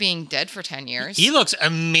great for being dead for 10 years. He looks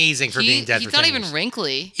amazing for being dead for 10 years. He's not even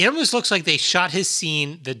wrinkly. It almost looks like they shot his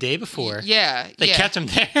scene the day before. Yeah. They kept him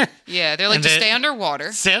there. Yeah, they're like, just stay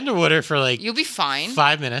underwater. Stay underwater for like... You'll be fine.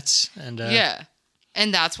 5 minutes. And yeah.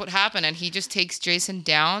 And that's what happened. And he just takes Jason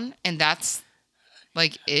down, and that's...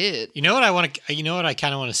 like it. You know what I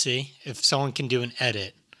kind of want to see? If someone can do an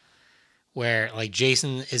edit where like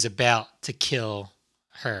Jason is about to kill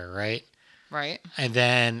her, right? Right. And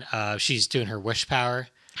then she's doing her wish power.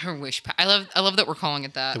 Her wish power. I love that we're calling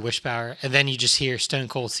it that. The wish power. And then you just hear Stone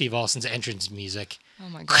Cold Steve Austin's entrance music. Oh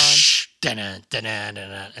my God. And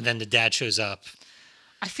then the dad shows up.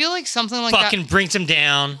 I feel like something like that fucking brings him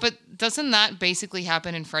down. But doesn't that basically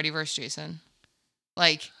happen in Freddy vs. Jason?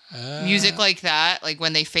 Like Music like that, like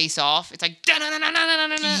when they face off, it's like yeah,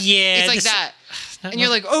 it's like that, and you're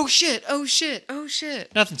like, oh shit, oh shit, oh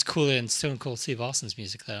shit. Nothing's cooler than Stone Cold Steve Austin's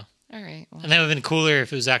music, though. All right, well. And that would have been cooler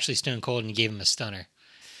if it was actually Stone Cold and you gave him a stunner.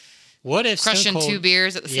 What if crushing Stone Cold, 2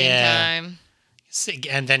 beers at the same time?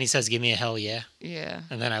 And then he says, "Give me a hell yeah." Yeah.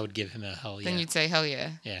 And then I would give him a hell yeah. Then you'd say hell yeah.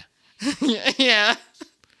 Yeah. yeah.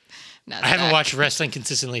 I haven't watched wrestling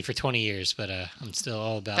consistently for 20 years, but I'm still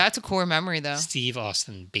all about. That's a core memory, though. Steve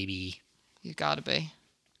Austin, baby. You gotta be.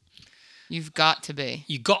 You've got to be.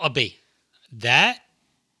 You gotta be. That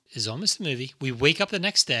is almost a movie. We wake up the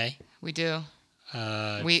next day. We do.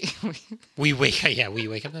 We wake. Yeah, we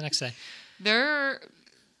wake up the next day.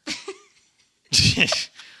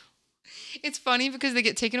 It's funny because they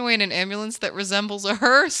get taken away in an ambulance that resembles a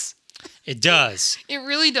hearse. It does. It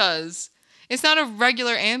really does. It's not a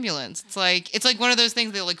regular ambulance. It's like one of those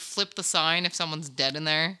things they like flip the sign if someone's dead in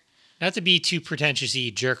there. Not to be too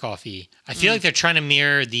pretentious-y, jerk-off-y. I feel like they're trying to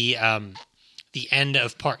mirror the end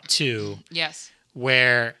of part 2. Yes.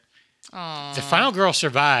 Where the final girl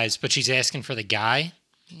survives, but she's asking for the guy.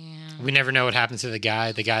 Yeah. We never know what happens to the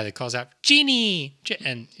guy that calls out, Genie!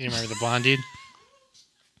 And you remember the blonde dude?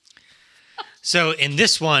 So in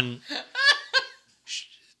this one,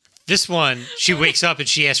 she wakes up and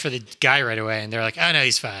she asks for the guy right away, and they're like, "Oh no,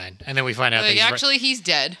 he's fine." And then we find out that he's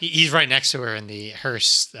dead. He's right next to her in the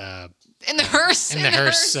hearse. In the hearse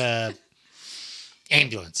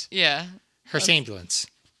ambulance. Yeah. Hearse ambulance.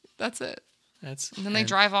 That's it. And then they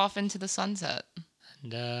drive off into the sunset.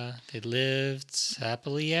 And they lived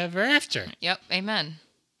happily ever after. Yep. Amen.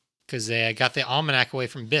 Because they got the almanac away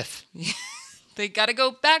from Biff. They gotta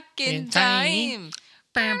go back in time.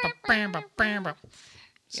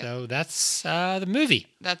 So that's the movie.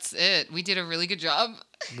 That's it. We did a really good job.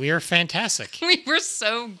 We are fantastic. We were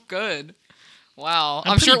so good. Wow.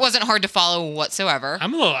 I'm sure it wasn't hard to follow whatsoever.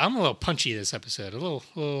 I'm a little punchy this episode. A little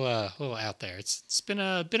out there. It's been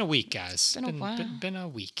a week, guys. It's been a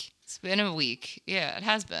week. It's been a week. Yeah, it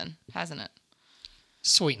has been, hasn't it?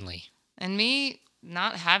 Certainly. And me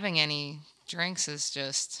not having any drinks is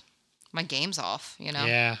just my game's off, you know?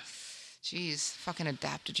 Yeah. Jeez, fucking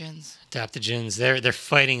AdaptoJenns. AdaptoJenns, they're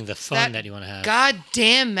fighting the fun that you want to have.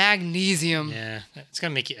 Goddamn magnesium. Yeah, that's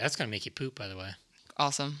gonna make you poop. By the way.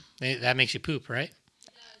 Awesome. That makes you poop, right?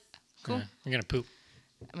 Cool. Yeah, we're gonna poop.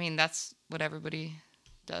 I mean, that's what everybody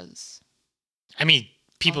does. I mean,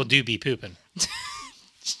 people do be pooping.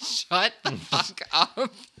 Shut the fuck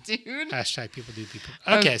up, dude. Hashtag people do be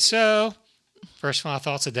pooping. Okay, so first final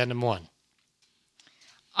thoughts, addendum 1.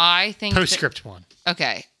 I think postscript 1.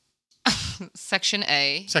 Okay. Section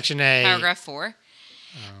A. Paragraph 4.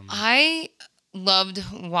 I loved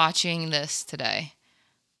watching this today.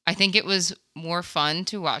 I think it was more fun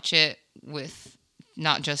to watch it with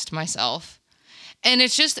not just myself. And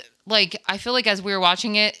it's just like, I feel like as we were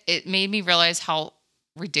watching it, it made me realize how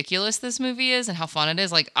ridiculous this movie is and how fun it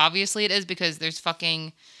is. Like, obviously it is because there's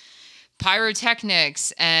fucking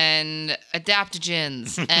pyrotechnics and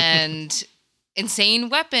adaptogens and insane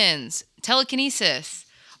weapons, telekinesis,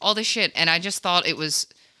 all this shit. And I just thought it was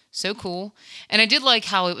so cool. And I did like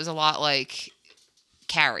how it was a lot like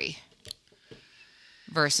Carrie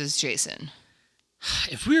versus Jason.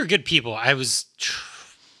 If we were good people, I was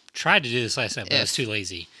tried to do this last night, but I was too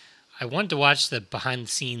lazy. I wanted to watch the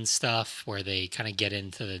behind-the-scenes stuff where they kind of get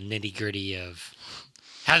into the nitty-gritty of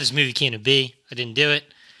how this movie came to be. I didn't do it.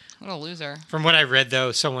 What a loser. From what I read,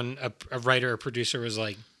 though, a writer or producer was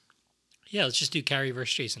like, yeah, let's just do Carrie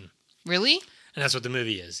versus Jason. Really? And that's what the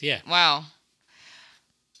movie is, yeah. Wow.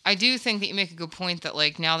 I do think that you make a good point that,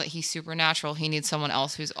 like, now that he's supernatural, he needs someone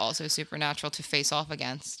else who's also supernatural to face off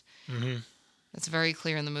against. Mm-hmm. That's very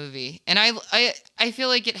clear in the movie. And I feel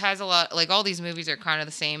like it has a lot, like, all these movies are kind of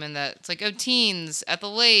the same in that it's like, oh, teens at the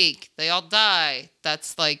lake, they all die.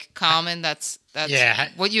 That's, like, common. That's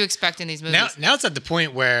what you expect in these movies. Now it's at the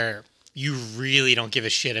point where you really don't give a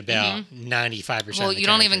shit about 95%. Well, you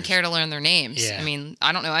don't even care to learn their names. Yeah. I mean,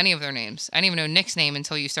 I don't know any of their names. I didn't even know Nick's name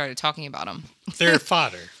until you started talking about him. They're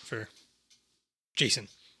fodder for Jason.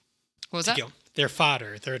 What was that? They're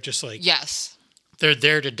fodder. They're just like... Yes. They're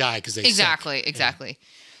there to die because they Exactly. Yeah.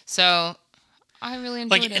 So, I really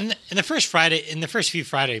enjoyed it. In the first few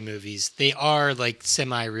Friday movies, they are like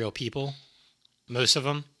semi-real people. Most of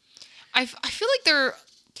them. I feel like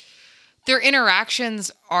their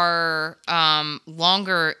interactions are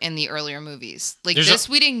longer in the earlier movies. Like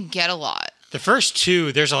we didn't get a lot. The first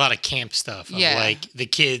two, there's a lot of camp stuff. Of like the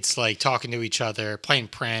kids like talking to each other, playing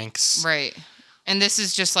pranks. Right. And this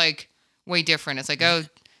is just like way different. It's like, oh,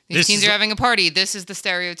 These teens are having a party. This is the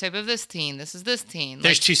stereotype of this teen. This is this teen.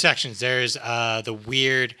 There's two sections. There's the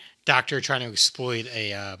weird doctor trying to exploit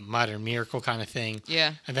a modern miracle kind of thing.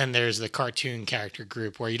 Yeah. And then there's the cartoon character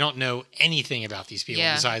group where you don't know anything about these people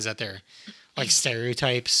besides that they're like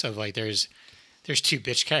stereotypes of like there's two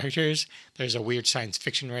bitch characters. There's a weird science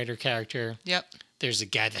fiction writer character. Yep. There's a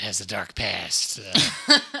guy that has a dark past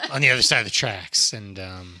on the other side of the tracks. And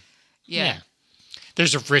yeah.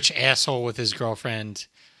 There's a rich asshole with his girlfriend.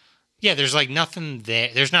 Yeah, there's like nothing there.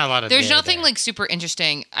 There's not a lot of There's nothing there. Like super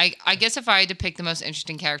interesting. I guess if I had to pick the most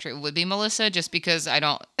interesting character, it would be Melissa, just because I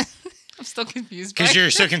don't... I'm still confused. Because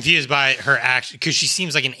you're so confused by her action. Because she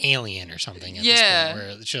seems like an alien or something at this point,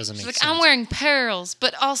 where she doesn't make sense. I'm wearing pearls,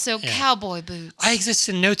 but also cowboy boots. I exist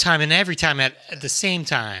in no time and every time at the same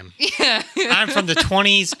time. Yeah. I'm from the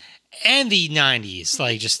 20s and the 90s.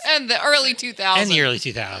 And the early 2000s. And the early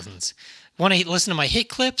 2000s. Want to listen to my hit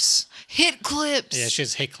clips? Hit clips. Yeah, she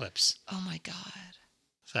has hit clips. Oh my God.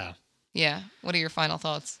 So. Yeah. What are your final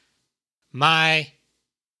thoughts? My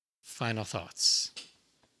final thoughts.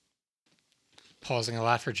 Pausing a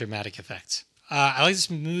lot for dramatic effect. I like this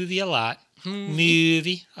movie a lot.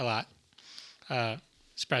 Surprise,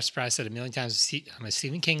 surprise, said a million times I'm a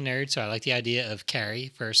Stephen King nerd, so I like the idea of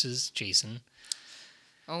Carrie versus Jason.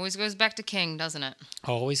 Always goes back to King, doesn't it?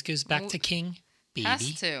 Always goes back to King, baby.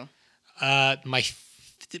 Has to.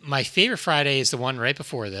 My favorite Friday is the one right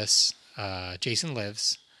before this. Jason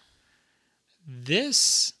Lives.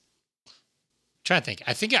 This. I'm trying to think.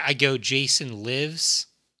 I think I go Jason Lives.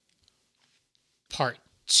 Part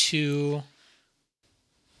 2.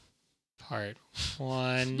 Part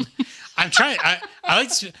 1. I'm trying. I like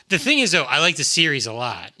the thing is though. I like the series a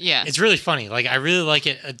lot. Yeah, it's really funny. Like I really like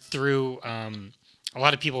it through. A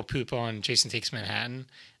lot of people poop on Jason Takes Manhattan.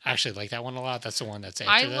 I actually like that one a lot. That's the one that's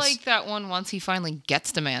after this. I like that one once he finally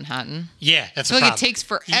gets to Manhattan. Yeah, that's the problem. Like it takes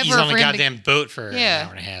forever. He's on a goddamn boat for an hour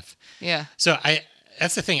and a half. Yeah. So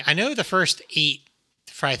that's the thing. I know the first 8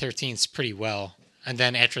 Friday 13th pretty well, and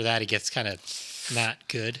then after that it gets kind of not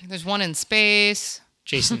good. There's one in space.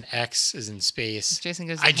 Jason X is in space. Jason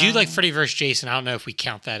goes. I do like Freddy vs. Jason. I don't know if we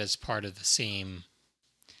count that as part of the same.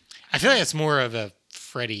 I feel like it's more of a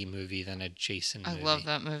Freddy movie than a Jason movie. I love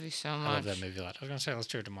that movie so much. I love that movie a lot. I was going to say let's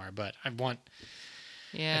do it tomorrow, but I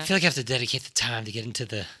Yeah. feel like I have to dedicate the time to get into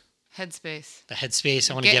the headspace. The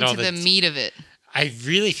headspace. I want to get all the meat of it. I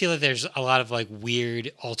really feel like there's a lot of like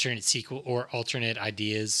weird alternate sequel or alternate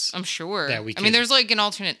ideas. I'm sure. That we I mean, there's like an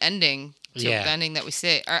alternate ending to the ending that we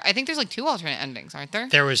see. I think there's like 2 alternate endings, aren't there?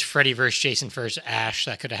 There was Freddy versus Jason versus Ash.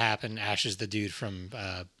 That could have happened. Ash is the dude from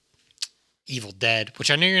Evil Dead,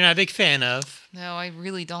 which I know you're not a big fan of. No, I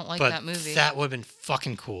really don't like that movie. That would have been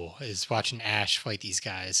fucking cool, is watching Ash fight these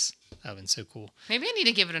guys. That would have been so cool. Maybe I need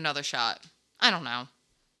to give it another shot. I don't know.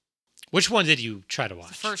 Which one did you try to watch?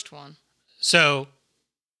 The first one. So,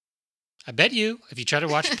 I bet you, if you try to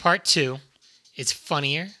watch part 2, it's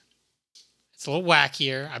funnier. It's a little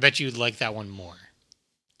wackier. I bet you'd like that one more.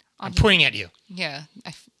 I'm pointing at you. Yeah.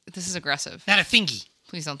 This is aggressive. Not a fingy.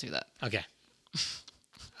 Please don't do that. Okay.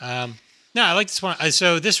 No, I like this one.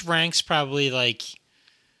 So this ranks probably like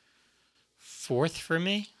 4th for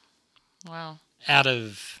me. Wow. Out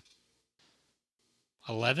of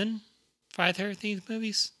 11 Friday the 13th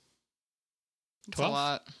movies. 12? That's a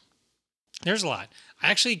lot. There's a lot. I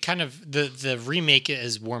actually kind of the remake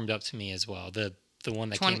has warmed up to me as well. The one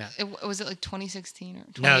that came out. Was it like 2016 or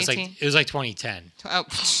 2018? No, it was like 2010. Oh,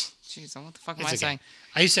 jeez, what the fuck am I saying?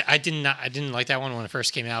 I didn't like that one when it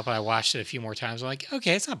first came out, but I watched it a few more times. I'm like,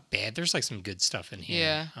 okay, it's not bad. There's like some good stuff in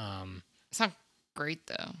here. Yeah. It's not great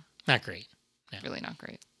though. Not great. No. Really not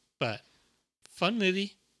great. But fun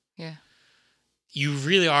movie. Yeah. You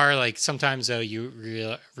really are like, sometimes though,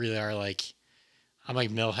 you really are like, I'm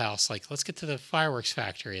like Millhouse, like, let's get to the fireworks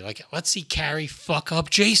factory. Like, let's see Carrie fuck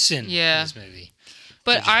up Jason in this movie.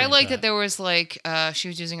 But I like that there was like, she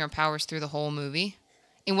was using her powers through the whole movie.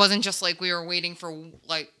 It wasn't just like we were waiting for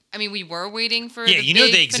like, I mean, we were waiting for the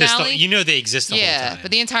they exist. finale. They exist the whole time.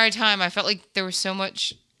 But the entire time I felt like there was so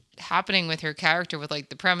much happening with her character, with like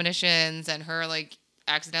the premonitions and her like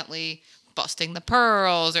accidentally busting the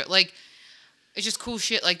pearls, or like, it's just cool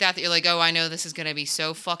shit like that you're like, oh, I know this is going to be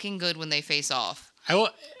so fucking good when they face off.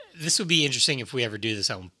 This would be interesting if we ever do this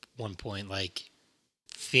at one point, like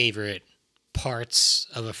favorite parts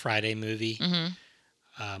of a Friday movie,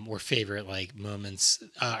 or favorite like moments.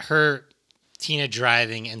 Tina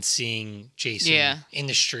driving and seeing Jason in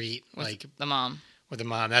the street, with like the mom. With the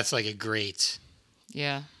mom, that's like a great.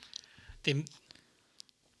 Yeah. They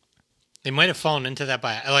might have fallen into that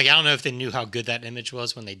by like, I don't know if they knew how good that image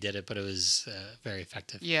was when they did it, but it was very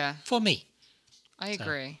effective. Yeah. For me. I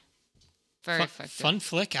agree. Very effective. Fun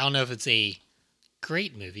flick. I don't know if it's a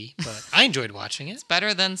great movie, but I enjoyed watching it. It's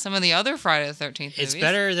better than some of the other Friday the 13th movies. It's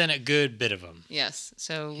better than a good bit of them. Yes.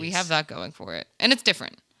 So we have that going for it. And it's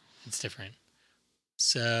different. It's different.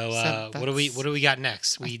 So what do we got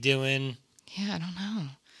next? We doing... Yeah, I don't know.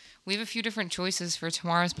 We have a few different choices for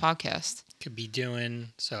tomorrow's podcast. Could be doing...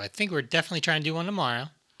 So I think we're definitely trying to do one tomorrow.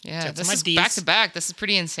 Yeah, this is back to back. This is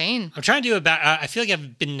pretty insane. I'm trying to do I feel like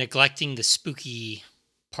I've been neglecting the spooky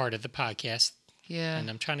part of the podcast. Yeah. And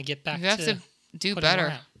I'm trying to get back to... You have to do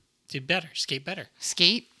better. Do better. Skate better.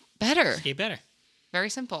 Skate better. Skate better. Very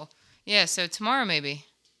simple. Yeah, so tomorrow maybe.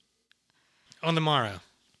 On the morrow.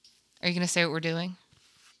 Are you going to say what we're doing?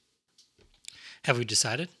 Have we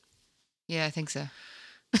decided? Yeah, I think so.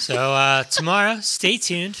 So tomorrow, stay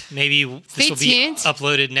tuned. Maybe this will be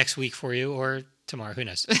uploaded next week for you or tomorrow. Who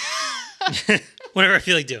knows? Whatever I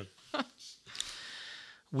feel like doing.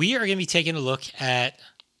 We are going to be taking a look at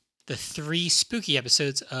the 3 spooky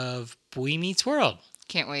episodes of Boy Meets World.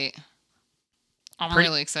 Can't wait. I'm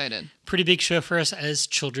really excited. Pretty big show for us as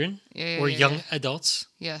children or young adults.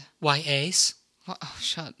 Yeah. YAs. Oh,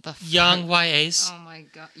 shut the fuck. Young YAs. Oh my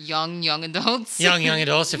god. Young adults. Young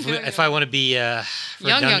adults. If I want to be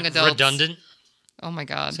young adults. redundant. Oh my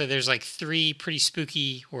god. So there's like 3 pretty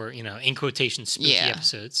spooky, or in quotation, spooky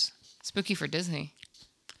episodes. Spooky for Disney.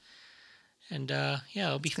 And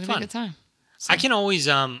it'll be fun. Be a good time. So. I can always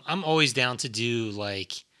I'm always down to do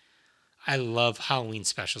I love Halloween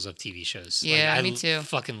specials of TV shows. Yeah, me too.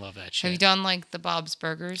 Fucking love that shit. Have you done the Bob's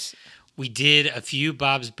Burgers? We did a few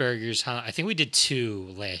Bob's Burgers. I think we did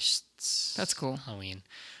 2 last. That's cool. Halloween.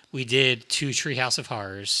 We did 2 Treehouse of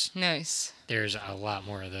Horrors. Nice. There's a lot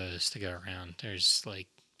more of those to go around. There's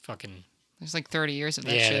There's 30 years of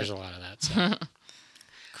that shit. Yeah, there's a lot of that. So.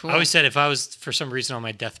 Cool. I always said if I was, for some reason, on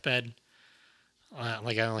my deathbed, I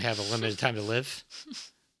only have a limited time to live,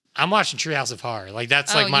 I'm watching Treehouse of Horror.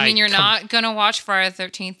 That's my... you mean you're not going to watch Friday the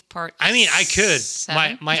 13th part I mean, I could.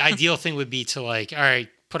 7? My ideal thing would be to, all right,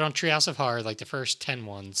 put on Treehouse of Horror, the first 10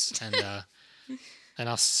 ones, and and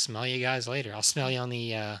I'll smell you guys later. I'll smell you on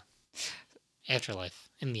the afterlife,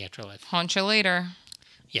 in the afterlife. Haunt you later.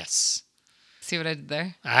 Yes. See what I did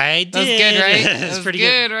there? I did. That was good, right? That was pretty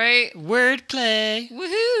good, right? Wordplay.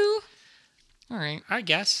 Woohoo. All right. I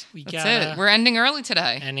guess That's it. We're ending early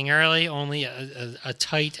today. Ending early, only a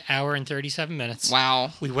tight hour and 37 minutes.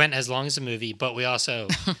 Wow. We went as long as the movie, but we also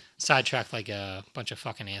sidetracked like a bunch of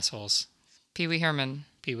fucking assholes. Pee Wee Herman,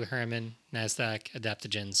 NASDAQ,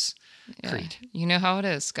 AdaptoJenn's Creed. You know how it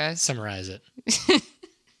is, guys. Summarize it.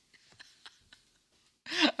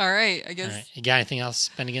 All right, I guess. All right. You got anything else,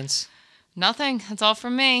 Bennigan's? Nothing. That's all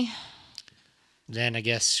from me. Then I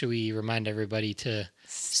guess should we remind everybody to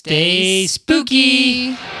stay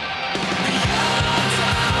spooky.